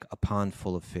is like a pond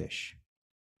full of fish,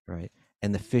 right?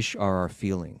 And the fish are our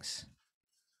feelings.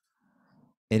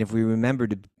 And if we remember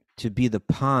to be the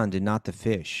pond and not the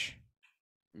fish,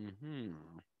 Mm-hmm.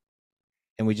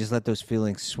 and we just let those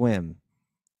feelings swim,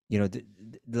 you know,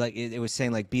 like it was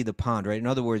saying, like, be the pond, right? In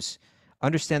other words,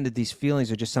 understand that these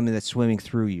feelings are just something that's swimming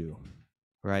through you,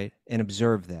 right? And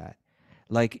observe that.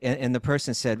 Like, and the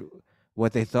person said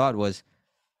what they thought was,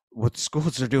 what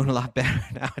schools are doing a lot better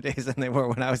nowadays than they were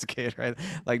when I was a kid, right?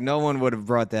 Like, no one would have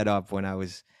brought that up when I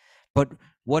was, but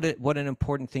what an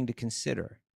important thing to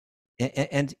consider.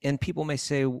 And people may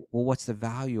say, well, what's the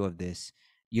value of this?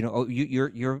 You know,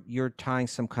 you're tying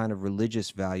some kind of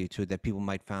religious value to it, that people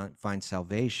might find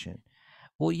salvation.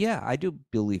 Well, yeah, I do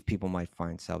believe people might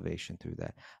find salvation through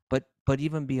that. But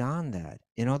even beyond that,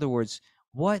 in other words,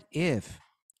 what if,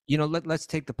 you know, let's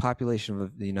take the population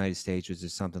of the United States, which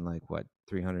is something like, what,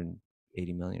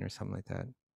 380 million or something like that.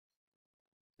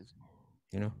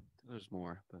 You know? There's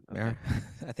more, but Mara?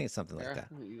 I think it's something like that.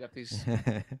 You got these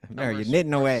Mara, you're numbers,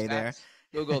 knitting away stats? there.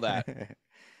 Google that.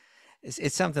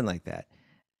 It's something like that.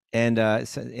 And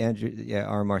so Andrew, yeah,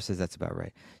 RMR says that's about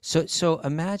right. So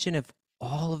imagine if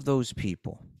all of those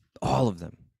people, all of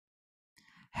them,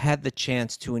 had the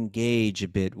chance to engage a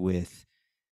bit with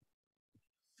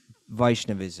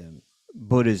Vaishnavism,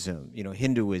 Buddhism, you know,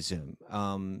 Hinduism,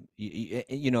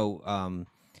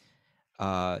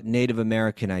 Native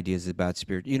American ideas about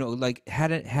spirit, you know, like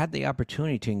had the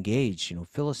opportunity to engage, you know,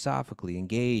 philosophically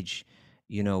engage,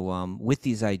 you know, with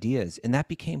these ideas. And that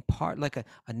became part, like a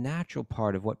natural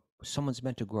part of what someone's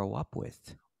meant to grow up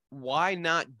with. Why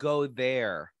not go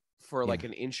there for like Yeah.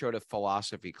 an intro to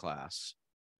philosophy class?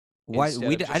 Why Instead I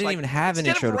of just, didn't like, even have an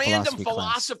instead intro of to random philosophy class.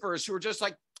 philosophers who are just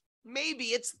like, maybe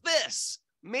it's this,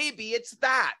 maybe it's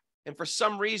that, and for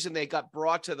some reason they got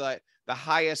brought to the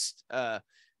highest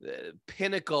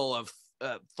pinnacle of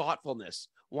thoughtfulness.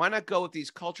 Why not go with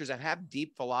these cultures that have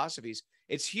deep philosophies?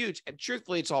 It's huge, and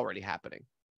truthfully, it's already happening.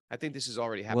 I think this is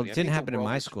already happening. Well, it didn't happen in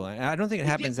my school. I don't think it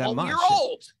happens that much. You're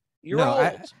old. You're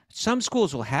old. Some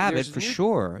schools will have There's it for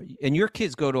sure. And your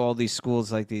kids go to all these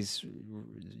schools, like these,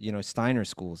 you know, Steiner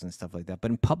schools and stuff like that.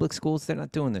 But in public schools, they're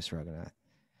not doing this, Raghunath.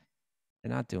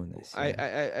 They're not doing this.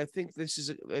 I think this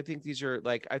is. I think these are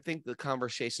like. I think the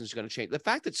conversation is going to change. The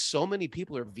fact that so many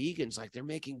people are vegans, like they're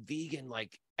making vegan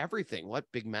like everything. What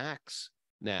Big Macs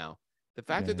now? The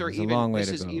fact that they're even. This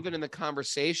is even in the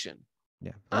conversation.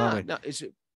 Yeah. No, is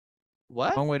it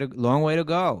what? Long way to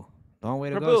go. Long way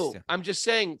to go. I'm just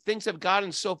saying things have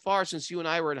gotten so far since you and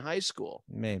I were in high school.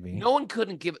 Maybe. No one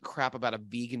couldn't give a crap about a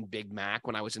vegan Big Mac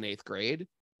when I was in 8th grade.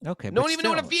 Okay. No one even knew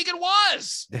what a vegan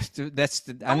was.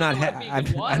 I'm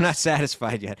not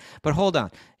sasatisfied yet. But hold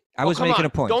on. I was making a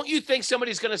point. Don't you think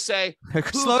somebody's going to say,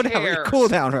 slow down, cool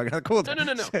down, cool down.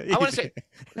 No. I want to say,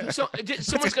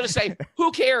 someone's going to say,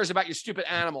 who cares about your stupid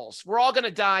animals? We're all going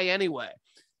to die anyway.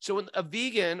 So when a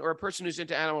vegan or a person who's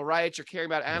into animal rights or caring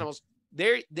about animals,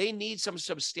 they need some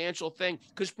substantial thing,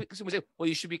 because someone say, well,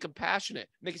 you should be compassionate.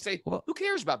 And they can say, well, who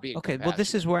cares about being compassionate? Well,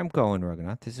 this is where I'm going,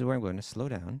 Raghunath. This is where I'm going to slow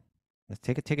down. Let's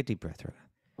take a deep breath, Raghunath.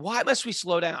 Why must we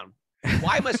slow down?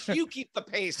 Why must you keep the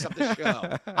pace of the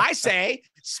show? I say,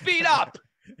 speed up.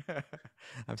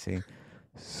 I'm saying,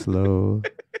 slow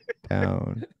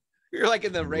down. You're like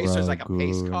in the race. There's like a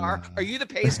pace car. Are you the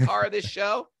pace car of this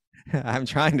show? I'm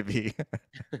trying to be.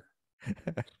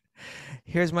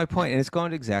 Here's my point, and it's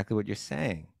going to exactly what you're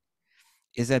saying,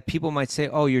 is that people might say,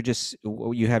 oh,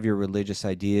 you have your religious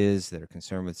ideas that are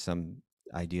concerned with some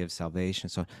idea of salvation.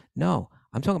 So no,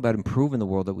 I'm talking about improving the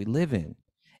world that we live in.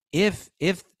 If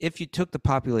you took the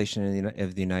population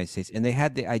of the United States and they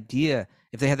had the idea,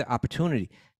 if they had the opportunity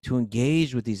to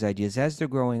engage with these ideas as they're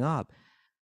growing up,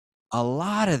 a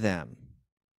lot of them,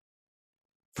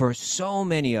 for so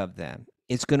many of them,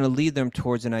 it's going to lead them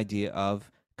towards an idea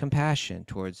of compassion,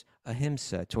 towards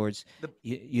ahimsa, towards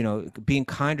being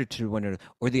kinder to one another,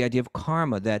 or the idea of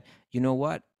karma, that, you know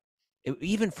what,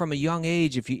 even from a young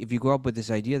age, if you grow up with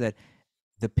this idea that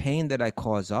the pain that I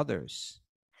cause others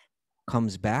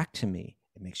comes back to me,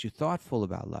 it makes you thoughtful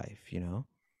about life, you know?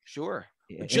 Sure.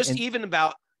 Even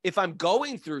about if I'm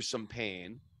going through some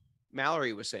pain,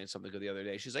 Mallory was saying something the other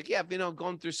day. She's like, yeah,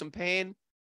 going through some pain,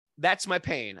 that's my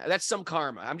pain. That's some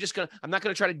karma. I'm not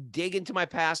going to try to dig into my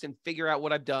past and figure out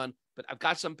what I've done, but I've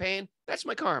got some pain. That's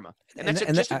my karma. And that's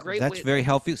just a great way. That's very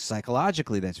healthy.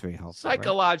 Psychologically, that's very helpful.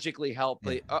 Psychologically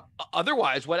healthy. Yeah.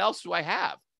 Otherwise, what else do I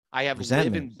have? I have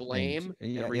live in blame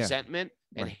and resentment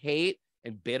and hate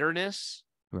and bitterness.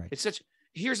 Right.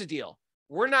 Here's the deal.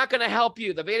 We're not going to help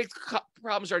you. The Vedic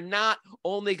problems are not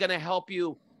only going to help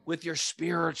you with your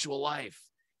spiritual life.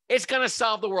 It's going to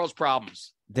solve the world's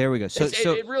problems. There we go. So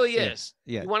it really is.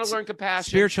 Yeah. You want to learn compassion.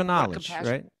 Spiritual knowledge,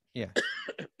 right? Yeah.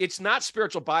 It's not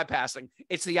spiritual bypassing.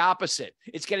 It's the opposite.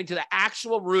 It's getting to the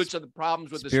actual roots of the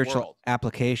problems with this Spiritual world.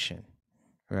 application,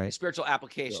 right? Spiritual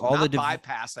application, All not the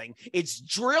bypassing. It's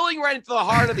drilling right into the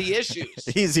heart of the issues.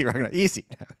 Easy, Ragnar, easy.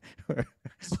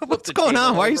 Flip What's the going table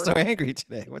on? Why are you over. so angry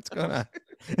today? What's going on?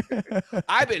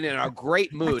 I've been in a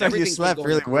great I mood. thought you Everything's been slept going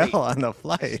really great. well on the I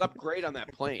flight. slept great on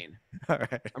that plane. All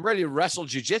right. I'm ready to wrestle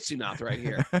jujitsu now right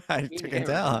here. I Me and can him are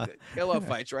tell. doing good pillow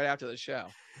fights right after the show.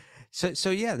 So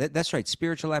yeah, that's right.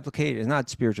 Spiritual application is not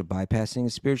spiritual bypassing.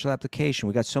 It's spiritual application.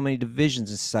 We got so many divisions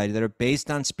in society that are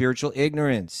based on spiritual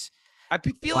ignorance. I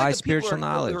feel Apply like the people spiritual who are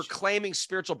knowledge. claiming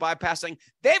spiritual bypassing,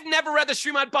 they've never read the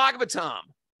Srimad Bhagavatam.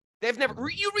 They've never.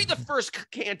 You read the first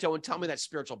canto and tell me that's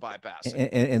spiritual bypassing.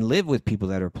 And live with people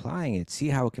that are applying it. See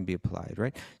how it can be applied,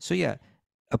 right? So yeah,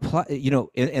 apply.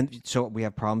 And so we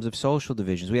have problems of social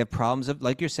divisions. We have problems of,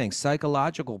 like you're saying,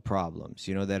 psychological problems.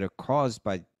 That are caused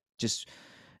by just.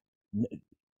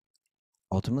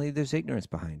 Ultimately, there's ignorance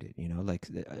behind it. Like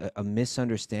a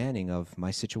misunderstanding of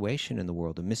my situation in the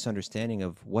world, a misunderstanding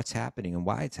of what's happening and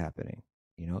why it's happening.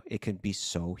 It can be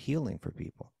so healing for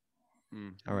people.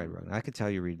 All right, Ronan, I could tell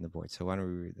you're reading the board, so why don't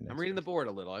we read the next? I'm reading the verse? board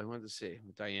a little. I wanted to see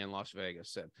what Diane Las Vegas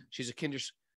said. She's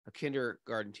a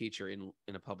kindergarten teacher in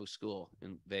a public school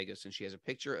in Vegas, and she has a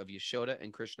picture of Yashoda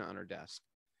and Krishna on her desk.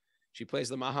 She plays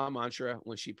the Maha Mantra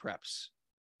when she preps.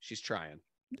 She's trying.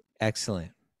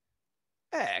 Excellent.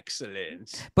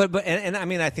 Excellent. But I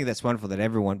mean, I think that's wonderful that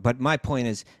everyone. But my point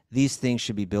is, these things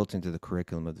should be built into the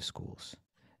curriculum of the schools.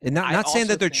 And not saying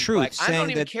that they're truth. Like, I don't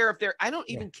saying even that care if they're. I don't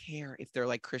even care if they're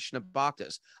like Krishna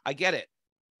Bhaktas. I get it,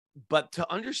 but to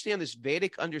understand this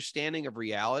Vedic understanding of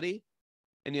reality,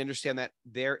 and you understand that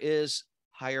there is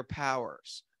higher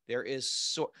powers. There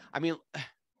is the world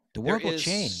there will is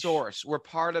change. source. We're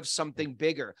part of something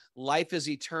bigger. Life is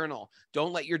eternal.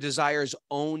 Don't let your desires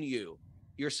own you.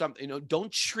 You're something.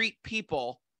 Don't treat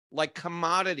people like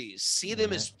commodities. See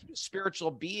them as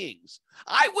spiritual beings.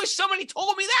 I wish somebody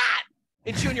told me that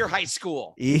in junior high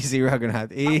school. Easy,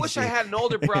 Raghunath. Easy. I wish I had an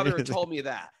older brother who told me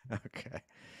that. Okay.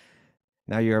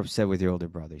 Now you're upset with your older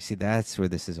brother. See, that's where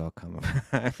this is all coming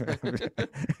from.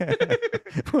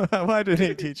 Why didn't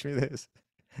he teach me this?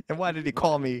 And why did he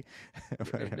call me? You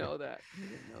didn't know that. You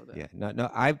didn't know that. Yeah, no.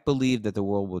 I believe that the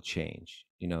world will change.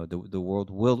 The world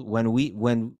will when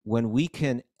we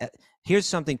can. Here's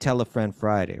something. Tell a friend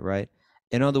Friday, right?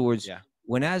 In other words,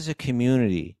 when as a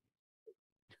community,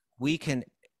 we can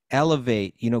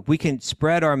elevate. We can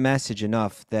spread our message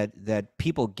enough that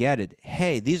people get it.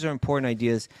 Hey, these are important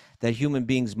ideas that human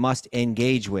beings must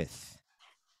engage with.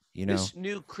 This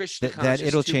new Krishna that consciousness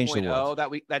it'll change the 2.0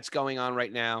 world. that's going on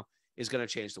right now is going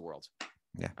to change the world.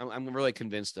 Yeah, I'm really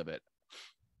convinced of it.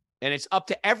 And it's up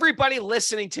to everybody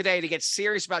listening today to get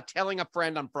serious about telling a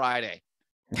friend on Friday.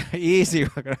 Easy.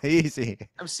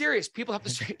 I'm serious. People have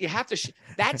to. You have to.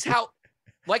 That's how,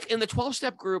 like in the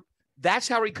 12-step group, that's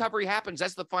how recovery happens.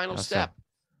 That's the final step.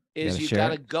 Is you got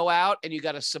to go out and you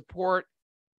got to support.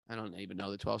 I don't even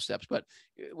know the 12 steps, but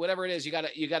whatever it is, you got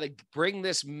to bring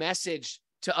this message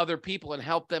to other people and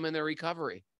help them in their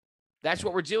recovery. That's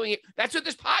what we're doing. That's what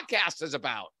this podcast is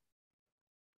about.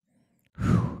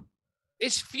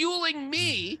 It's fueling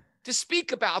me to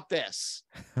speak about this.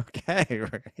 Okay,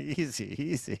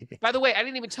 easy. By the way, I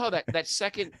didn't even tell that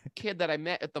second kid that I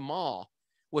met at the mall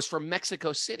was from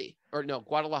Mexico City, or no,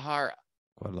 Guadalajara.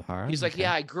 He's like,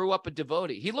 yeah, I grew up a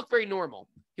devotee. He looked very normal.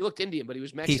 He looked Indian, but he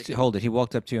was Mexican. Hold it. He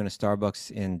walked up to you in a Starbucks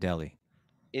in Delhi.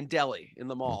 In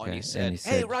the mall, okay. and he said,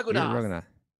 "Hey, Raghunath."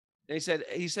 And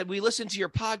he said, we listened to your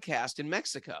podcast in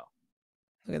Mexico.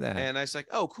 Look at that. And I was like,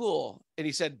 oh, cool. And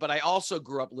he said, but I also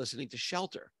grew up listening to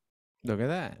Shelter. Look at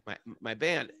that. My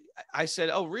band. I said,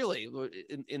 oh, really?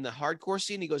 In the hardcore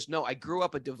scene? He goes, no, I grew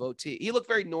up a devotee. He looked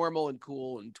very normal and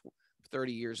cool and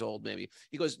 30 years old, maybe.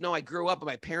 He goes, no, I grew up, and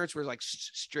my parents were like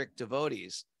strict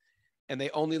devotees. And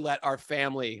they only let our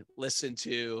family listen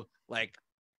to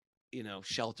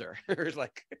Shelter, or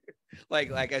like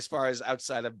as far as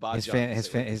outside of bhajan.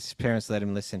 His parents let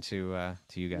him listen to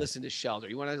you guys. Listen to Shelter.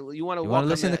 You want to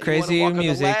listen to crazy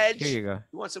music? Here you go.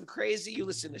 You want some crazy? You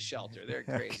listen to Shelter. They're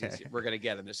crazy. Okay. We're gonna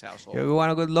get in this household. You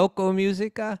want to go loco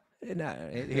musica? No,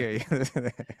 here you go.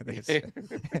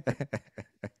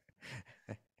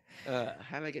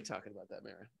 How did I get talking about that,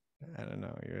 Mara? I don't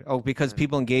know. Because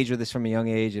people engage with this from a young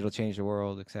age, it'll change the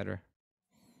world, etc.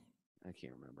 I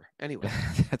can't remember. Anyway,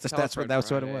 that's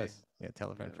what it was. Yeah, tell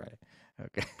a friend Friday.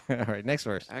 Okay. All right. Next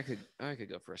verse. I could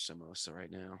go for a samosa right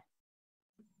now.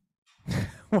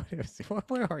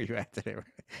 Where are you at today?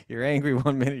 You're angry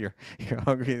one minute, you're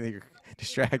hungry, then you're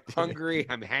distracted. Hungry,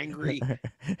 I'm hangry, I'm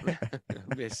Yeah,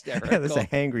 this is hysterical. a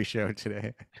hangry show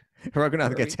today.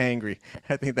 Raghunath gets hangry.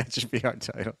 I think that should be our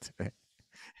title today.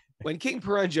 When King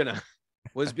Puranjana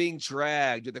was being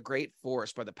dragged with a great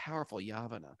force by the powerful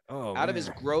Yavana, out of his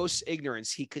gross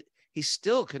ignorance, he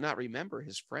still could not remember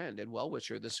his friend and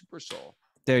well-wisher, the super soul.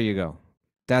 There you go.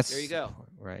 That's There you go.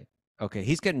 Right. Okay,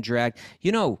 he's getting dragged.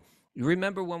 You know, you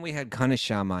remember when we had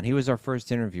Kanisham on? He was our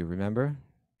first interview, remember?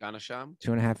 Ganesham?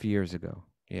 2.5 years ago.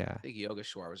 Yeah. I think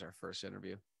Yogeshwar was our first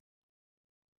interview.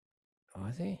 Oh,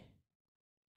 was he?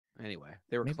 Anyway,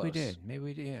 they were Maybe close. we did. Maybe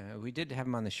we did. Yeah, we did have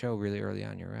him on the show really early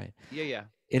on. You're right. Yeah.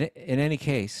 In any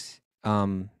case,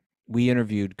 we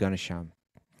interviewed Ganesham,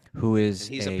 who is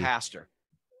And he's a pastor.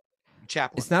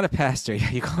 Chaplain. It's not a pastor. Yeah,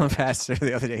 you call him pastor.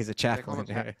 The other day he's a Did I call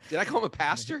chaplain. Did I call him a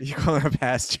pastor? You call him a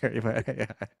pastor. But, yeah.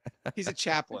 He's a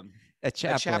chaplain. A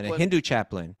Hindu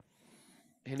chaplain.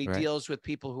 And he Right. deals with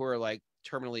people who are like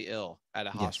terminally ill at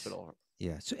a hospital.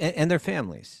 Yeah. So, and their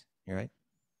families, right?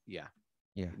 Yeah.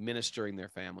 Yeah. Ministering their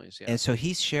families. Yeah. And so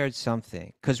he's shared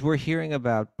something because we're hearing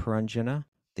about Puranjana.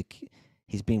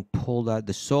 He's being pulled out.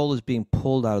 The soul is being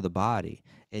pulled out of the body,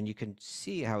 and you can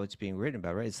see how it's being written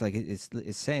about. Right? It's like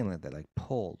it's saying like that, like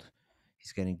pulled.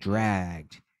 He's getting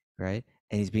dragged, right?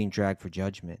 And he's being dragged for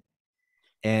judgment.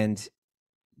 And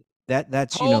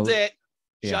that's Hold you know, it.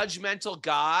 yeah. Judgmental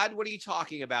God. What are you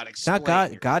talking about? It's not Explain God.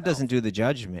 yourself. God doesn't do the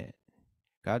judgment.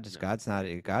 No. God's not.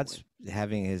 God's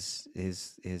having his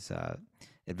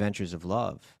adventures of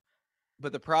love.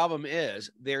 But the problem is,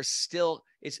 there's still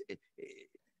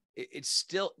it's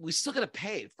still we still got to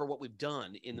pay for what we've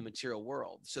done in the material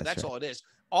world. So that's right. all it is.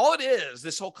 All it is,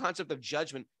 this whole concept of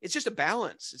judgment, it's just a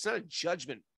balance. It's not a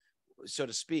judgment, so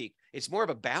to speak. It's more of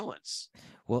a balance.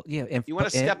 Well, yeah. If you want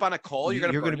to step on a coal, you're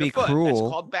going to be foot. cruel. That's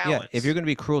called balance. Yeah, if you're going to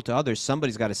be cruel to others,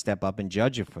 somebody's got to step up and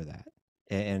judge you for that,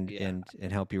 and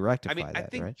help you rectify that. I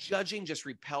think right? judging just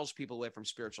repels people away from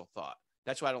spiritual thought.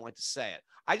 That's why I don't like to say it.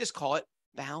 I just call it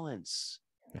balance.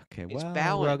 Okay, it's well,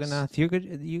 balance. Raghunath, you're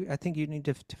good. I think you need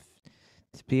to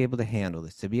be able to handle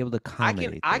this, to be able to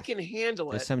accommodate. I can handle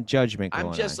it. There's some judgment going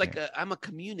on. I'm just like here. I'm a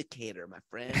communicator, my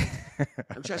friend.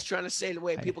 I'm just trying to say it the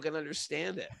way people can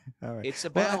understand it. All right. It's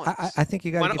a Well, balance. I think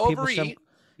you got to give people overeat, some.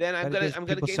 then I'm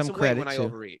gonna gain some weight credit when I too.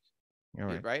 overeat. All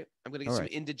right. Right? I'm gonna get All some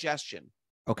right. indigestion.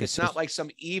 Okay. It's not like some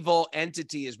evil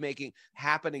entity is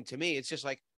happening to me. It's just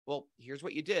like, well, here's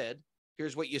what you did.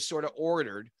 Here's what you sort of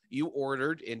ordered. You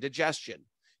ordered indigestion.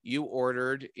 You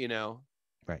ordered,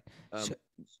 right.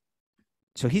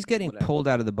 So he's getting pulled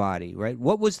out of the body, right?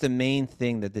 What was the main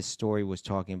thing that this story was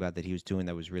talking about that he was doing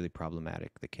that was really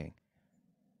problematic, the king?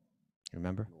 You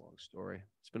remember? A long story.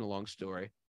 It's been a long story.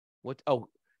 What?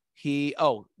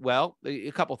 Well,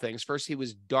 a couple things. First, he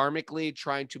was dharmically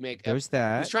trying to make. There's He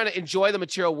that. was trying to enjoy the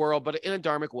material world, but in a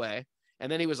dharmic way.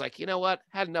 And then he was like, you know what?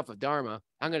 Had enough of dharma.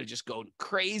 I'm going to just go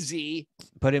crazy.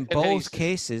 But in And then both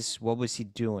cases, what was he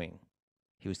doing?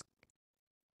 He was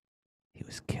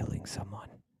killing someone.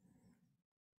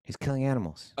 He's killing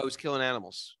animals. I was killing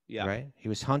animals. Yeah. Right. He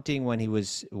was hunting when he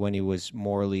was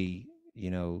morally,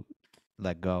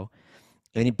 let go.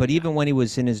 But even when he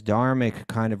was in his dharmic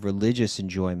kind of religious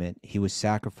enjoyment, he was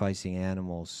sacrificing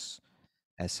animals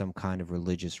as some kind of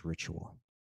religious ritual.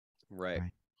 Right.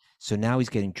 So now he's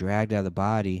getting dragged out of the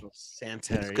body.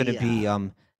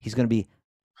 He's going to be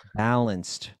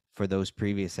balanced for those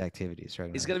previous activities,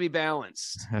 right? He's going to be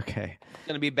balanced. Okay. He's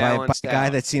going to be By balanced. a guy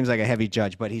that seems like a heavy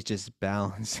judge, but he's just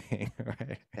balancing,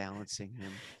 right? Balancing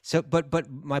him. So,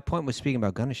 but my point was speaking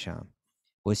about Ganesham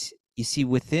was, you see,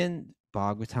 within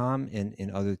Bhagavatam and in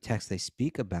other texts, they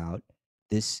speak about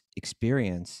this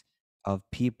experience of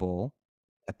people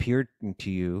appearing to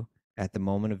you at the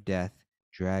moment of death,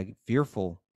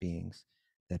 fearful beings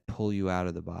that pull you out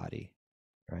of the body,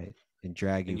 right? And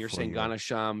drag you. And you're for saying your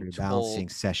Ganesham balancing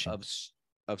told session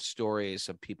of stories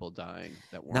of people dying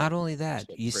that weren't. Not only that,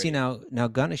 so you see pretty. now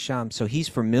Ganesham, so he's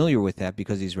familiar with that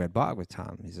because he's read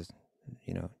Bhagavatam. He's just,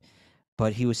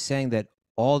 but he was saying that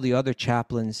all the other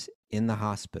chaplains in the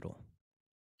hospital,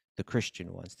 the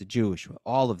Christian ones, the Jewish ones,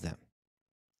 all of them,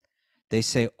 they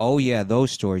say, oh yeah,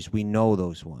 those stories, we know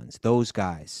those ones, those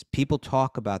guys. People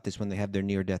talk about this when they have their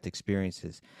near-death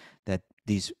experiences, that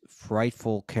these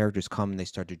frightful characters come and they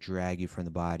start to drag you from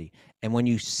the body. And when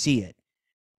you see it,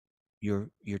 you're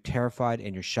terrified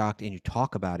and you're shocked and you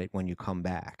talk about it when you come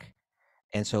back.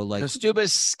 And so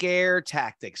Kaustubha's scare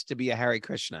tactics to be a Hare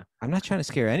Krishna. I'm not trying to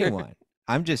scare anyone.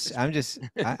 I'm not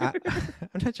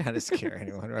trying to scare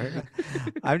anyone, right?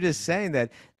 I'm just saying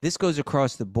that this goes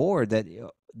across the board, that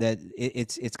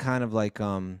it's kind of like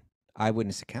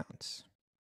eyewitness accounts.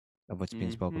 of what's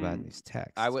being spoken about in Mhm. these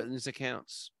texts. Eyewitness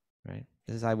accounts. Right.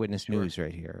 This is eyewitness Sure. news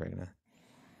right here, right now.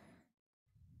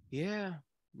 Yeah,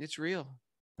 it's real.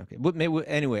 Okay. But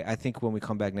anyway, I think when we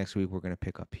come back next week, we're going to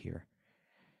pick up here.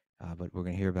 But we're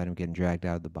going to hear about him getting dragged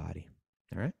out of the body.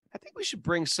 All right. I think we should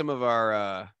bring some of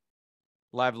our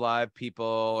live people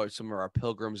or some of our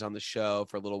pilgrims on the show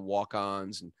for little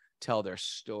walk-ons and tell their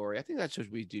story. I think that's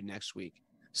what we do next week.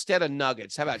 Instead of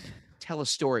nuggets, how about tell a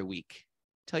story week?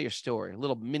 Tell your story,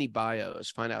 little mini bios,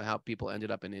 find out how people ended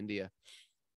up in India.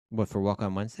 What, for Walk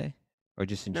on Wednesday? Or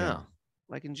just in general? No,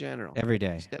 like in general. Every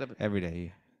day. Instead of Every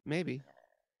day. maybe.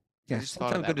 Yeah, just thought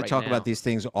of sometimes that good to right talk now. about these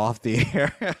things off the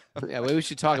air. Yeah, we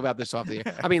should talk about this off the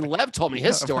air. I mean, Lev told me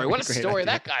his story. What a Great story idea.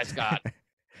 that guy's got.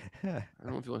 Yeah, I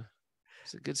don't know if you want.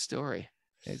 It's a good story.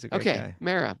 he's a great Okay, guy.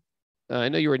 Mara, I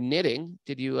know you were knitting.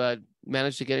 Did you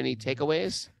manage to get any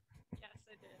takeaways? Yes,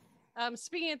 I did.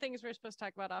 Speaking of things we're supposed to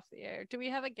talk about off the air, do we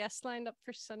have a guest lined up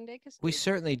for Sunday? We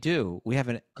certainly do. We have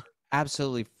an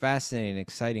absolutely fascinating,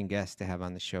 exciting guest to have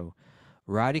on the show.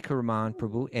 Radhika Raman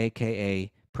Prabhu,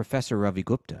 a.k.a. Professor Ravi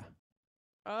Gupta.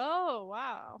 Oh,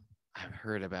 wow. I've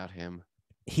heard about him.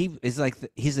 He is like,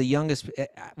 he's the youngest.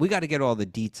 We got to get all the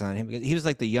deets on him. He was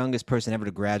like the youngest person ever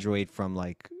to graduate from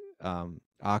like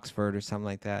Oxford or something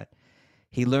like that.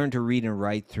 He learned to read and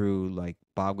write through like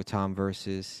Bhagavatam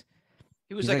verses.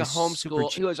 He was He's like a like super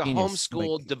homeschool. He was a genius,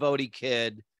 homeschooled like- devotee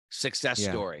kid success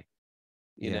Yeah. story.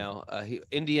 You Yeah. know,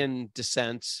 Indian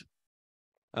descent,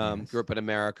 Yes. grew up in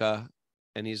America,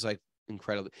 and he's like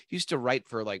incredible. He used to write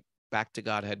for like Back to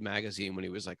Godhead magazine when he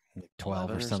was like 12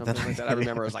 or 11 something like that. I that.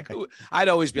 remember I was like, who? I'd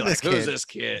always be Who's like, this who's kid? this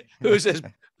kid? Who's this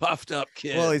puffed up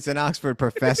kid? Well, he's an Oxford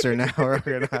professor now.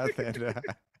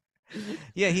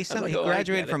 Yeah, he I'm like, oh, I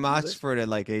graduated get it. from Oxford at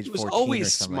like age he was 14 or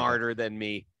always something like that. smarter than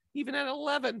me, even at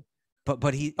 11.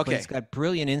 But he's Okay. got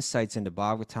brilliant insights into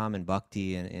Bhagavatam and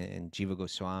Bhakti and Jiva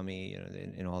Goswami,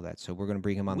 and all that. So we're going to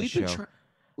bring him on the show.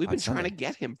 We've on been trying to Sunday.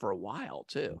 get him for a while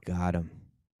too. Got him.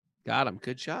 Got him.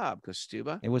 Good job,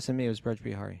 Kostuba. It wasn't me. It was Braj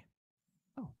Bihari.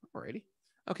 Oh, alrighty.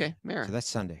 Okay, Mara. So that's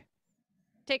Sunday.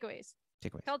 Takeaways.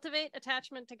 Takeaway. Cultivate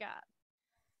attachment to God.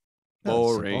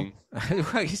 Boring. You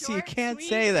see, you Short, can't sweet.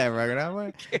 say that, Raghunath.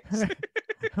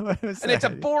 What was And it's a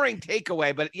that? boring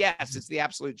takeaway, but yes, it's the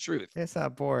absolute truth. It's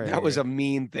not boring. That was a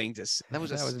mean thing to say. That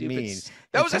was a That was stupid. mean.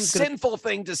 That was a someone's gonna- sinful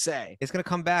thing to say. It's gonna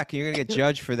come back. You're gonna get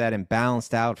judged for that and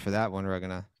balanced out for that one,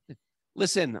 Raghunath.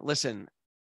 Listen.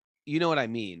 You know what I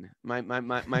mean. My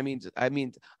means. I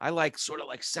mean, I like sort of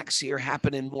like sexier,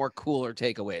 happening, more cooler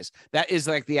takeaways. That is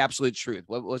like the absolute truth.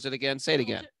 What was it again? Say it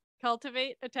again.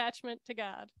 Cultivate attachment to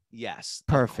God. Yes.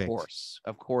 Perfect.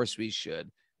 Of course we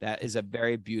should. That is a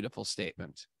very beautiful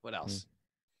statement. What else?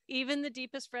 Even the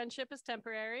deepest friendship is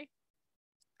temporary.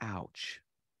 Ouch.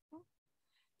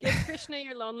 Give Krishna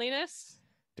your loneliness.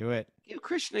 Do it. Give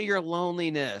Krishna your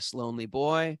loneliness, lonely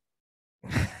boy.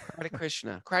 Cry to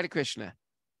Krishna. Cry to Krishna.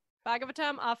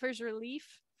 Bhagavatam offers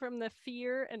relief from the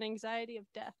fear and anxiety of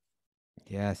death.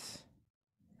 Yes.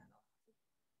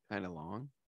 Kind of long,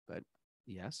 but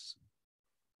yes.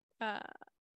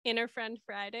 Inner Friend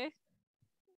Friday.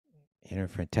 Inner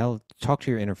friend. Talk to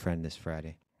your inner friend this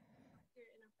Friday.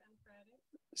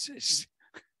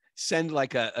 Send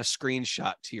like a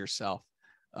screenshot to yourself.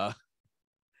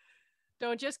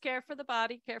 Don't just care for the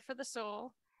body, care for the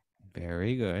soul.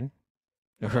 Very good.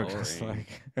 Just Boring.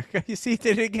 like, you see, he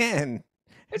did it again.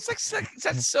 It's like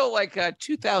that's so like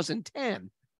 2010.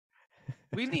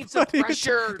 We need some What are you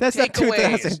fresher That's not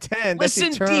takeaways. 2010. That's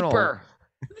Listen eternal. deeper.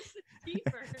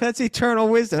 Deeper. That's eternal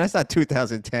wisdom. That's not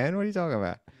 2010. What are you talking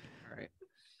about? All right.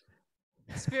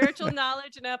 Spiritual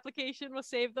knowledge and application will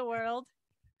save the world.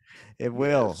 It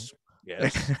will.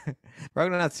 Yes.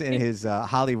 Raghunath's in his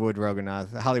Hollywood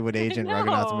agent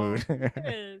Raghunath No, mood.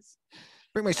 It is.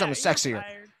 Bring me something Yeah, sexier.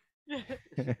 you're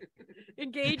fired.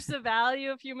 Engage the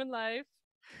value of human life.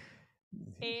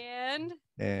 And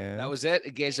Yeah. That was it.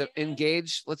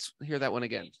 Engage. Let's hear that one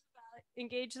again.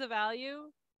 engage the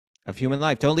value. Of human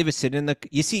life. Don't leave it sitting in the.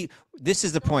 You see, this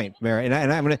is the point, Mary, and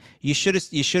I'm gonna. You should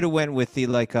have went with the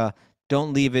like.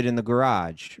 Don't leave it in the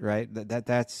garage, right?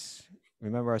 That's.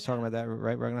 Remember, I was talking about that,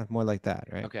 right? Raghunath? More like that,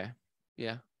 right? Okay.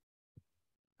 Yeah.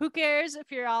 Who cares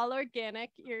if you're all organic?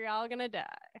 You're all gonna die.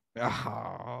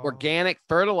 Oh. Organic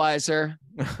fertilizer.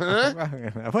 Huh?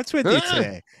 Raghunath, what's with you Huh?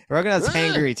 today? Raghunath's Huh?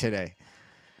 hangry today.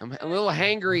 I'm a little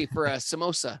hangry for a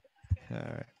samosa All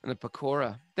right. and a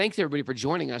pakora. Thanks everybody for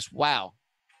joining us. Wow.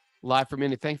 Live from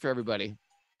India. Thanks for everybody.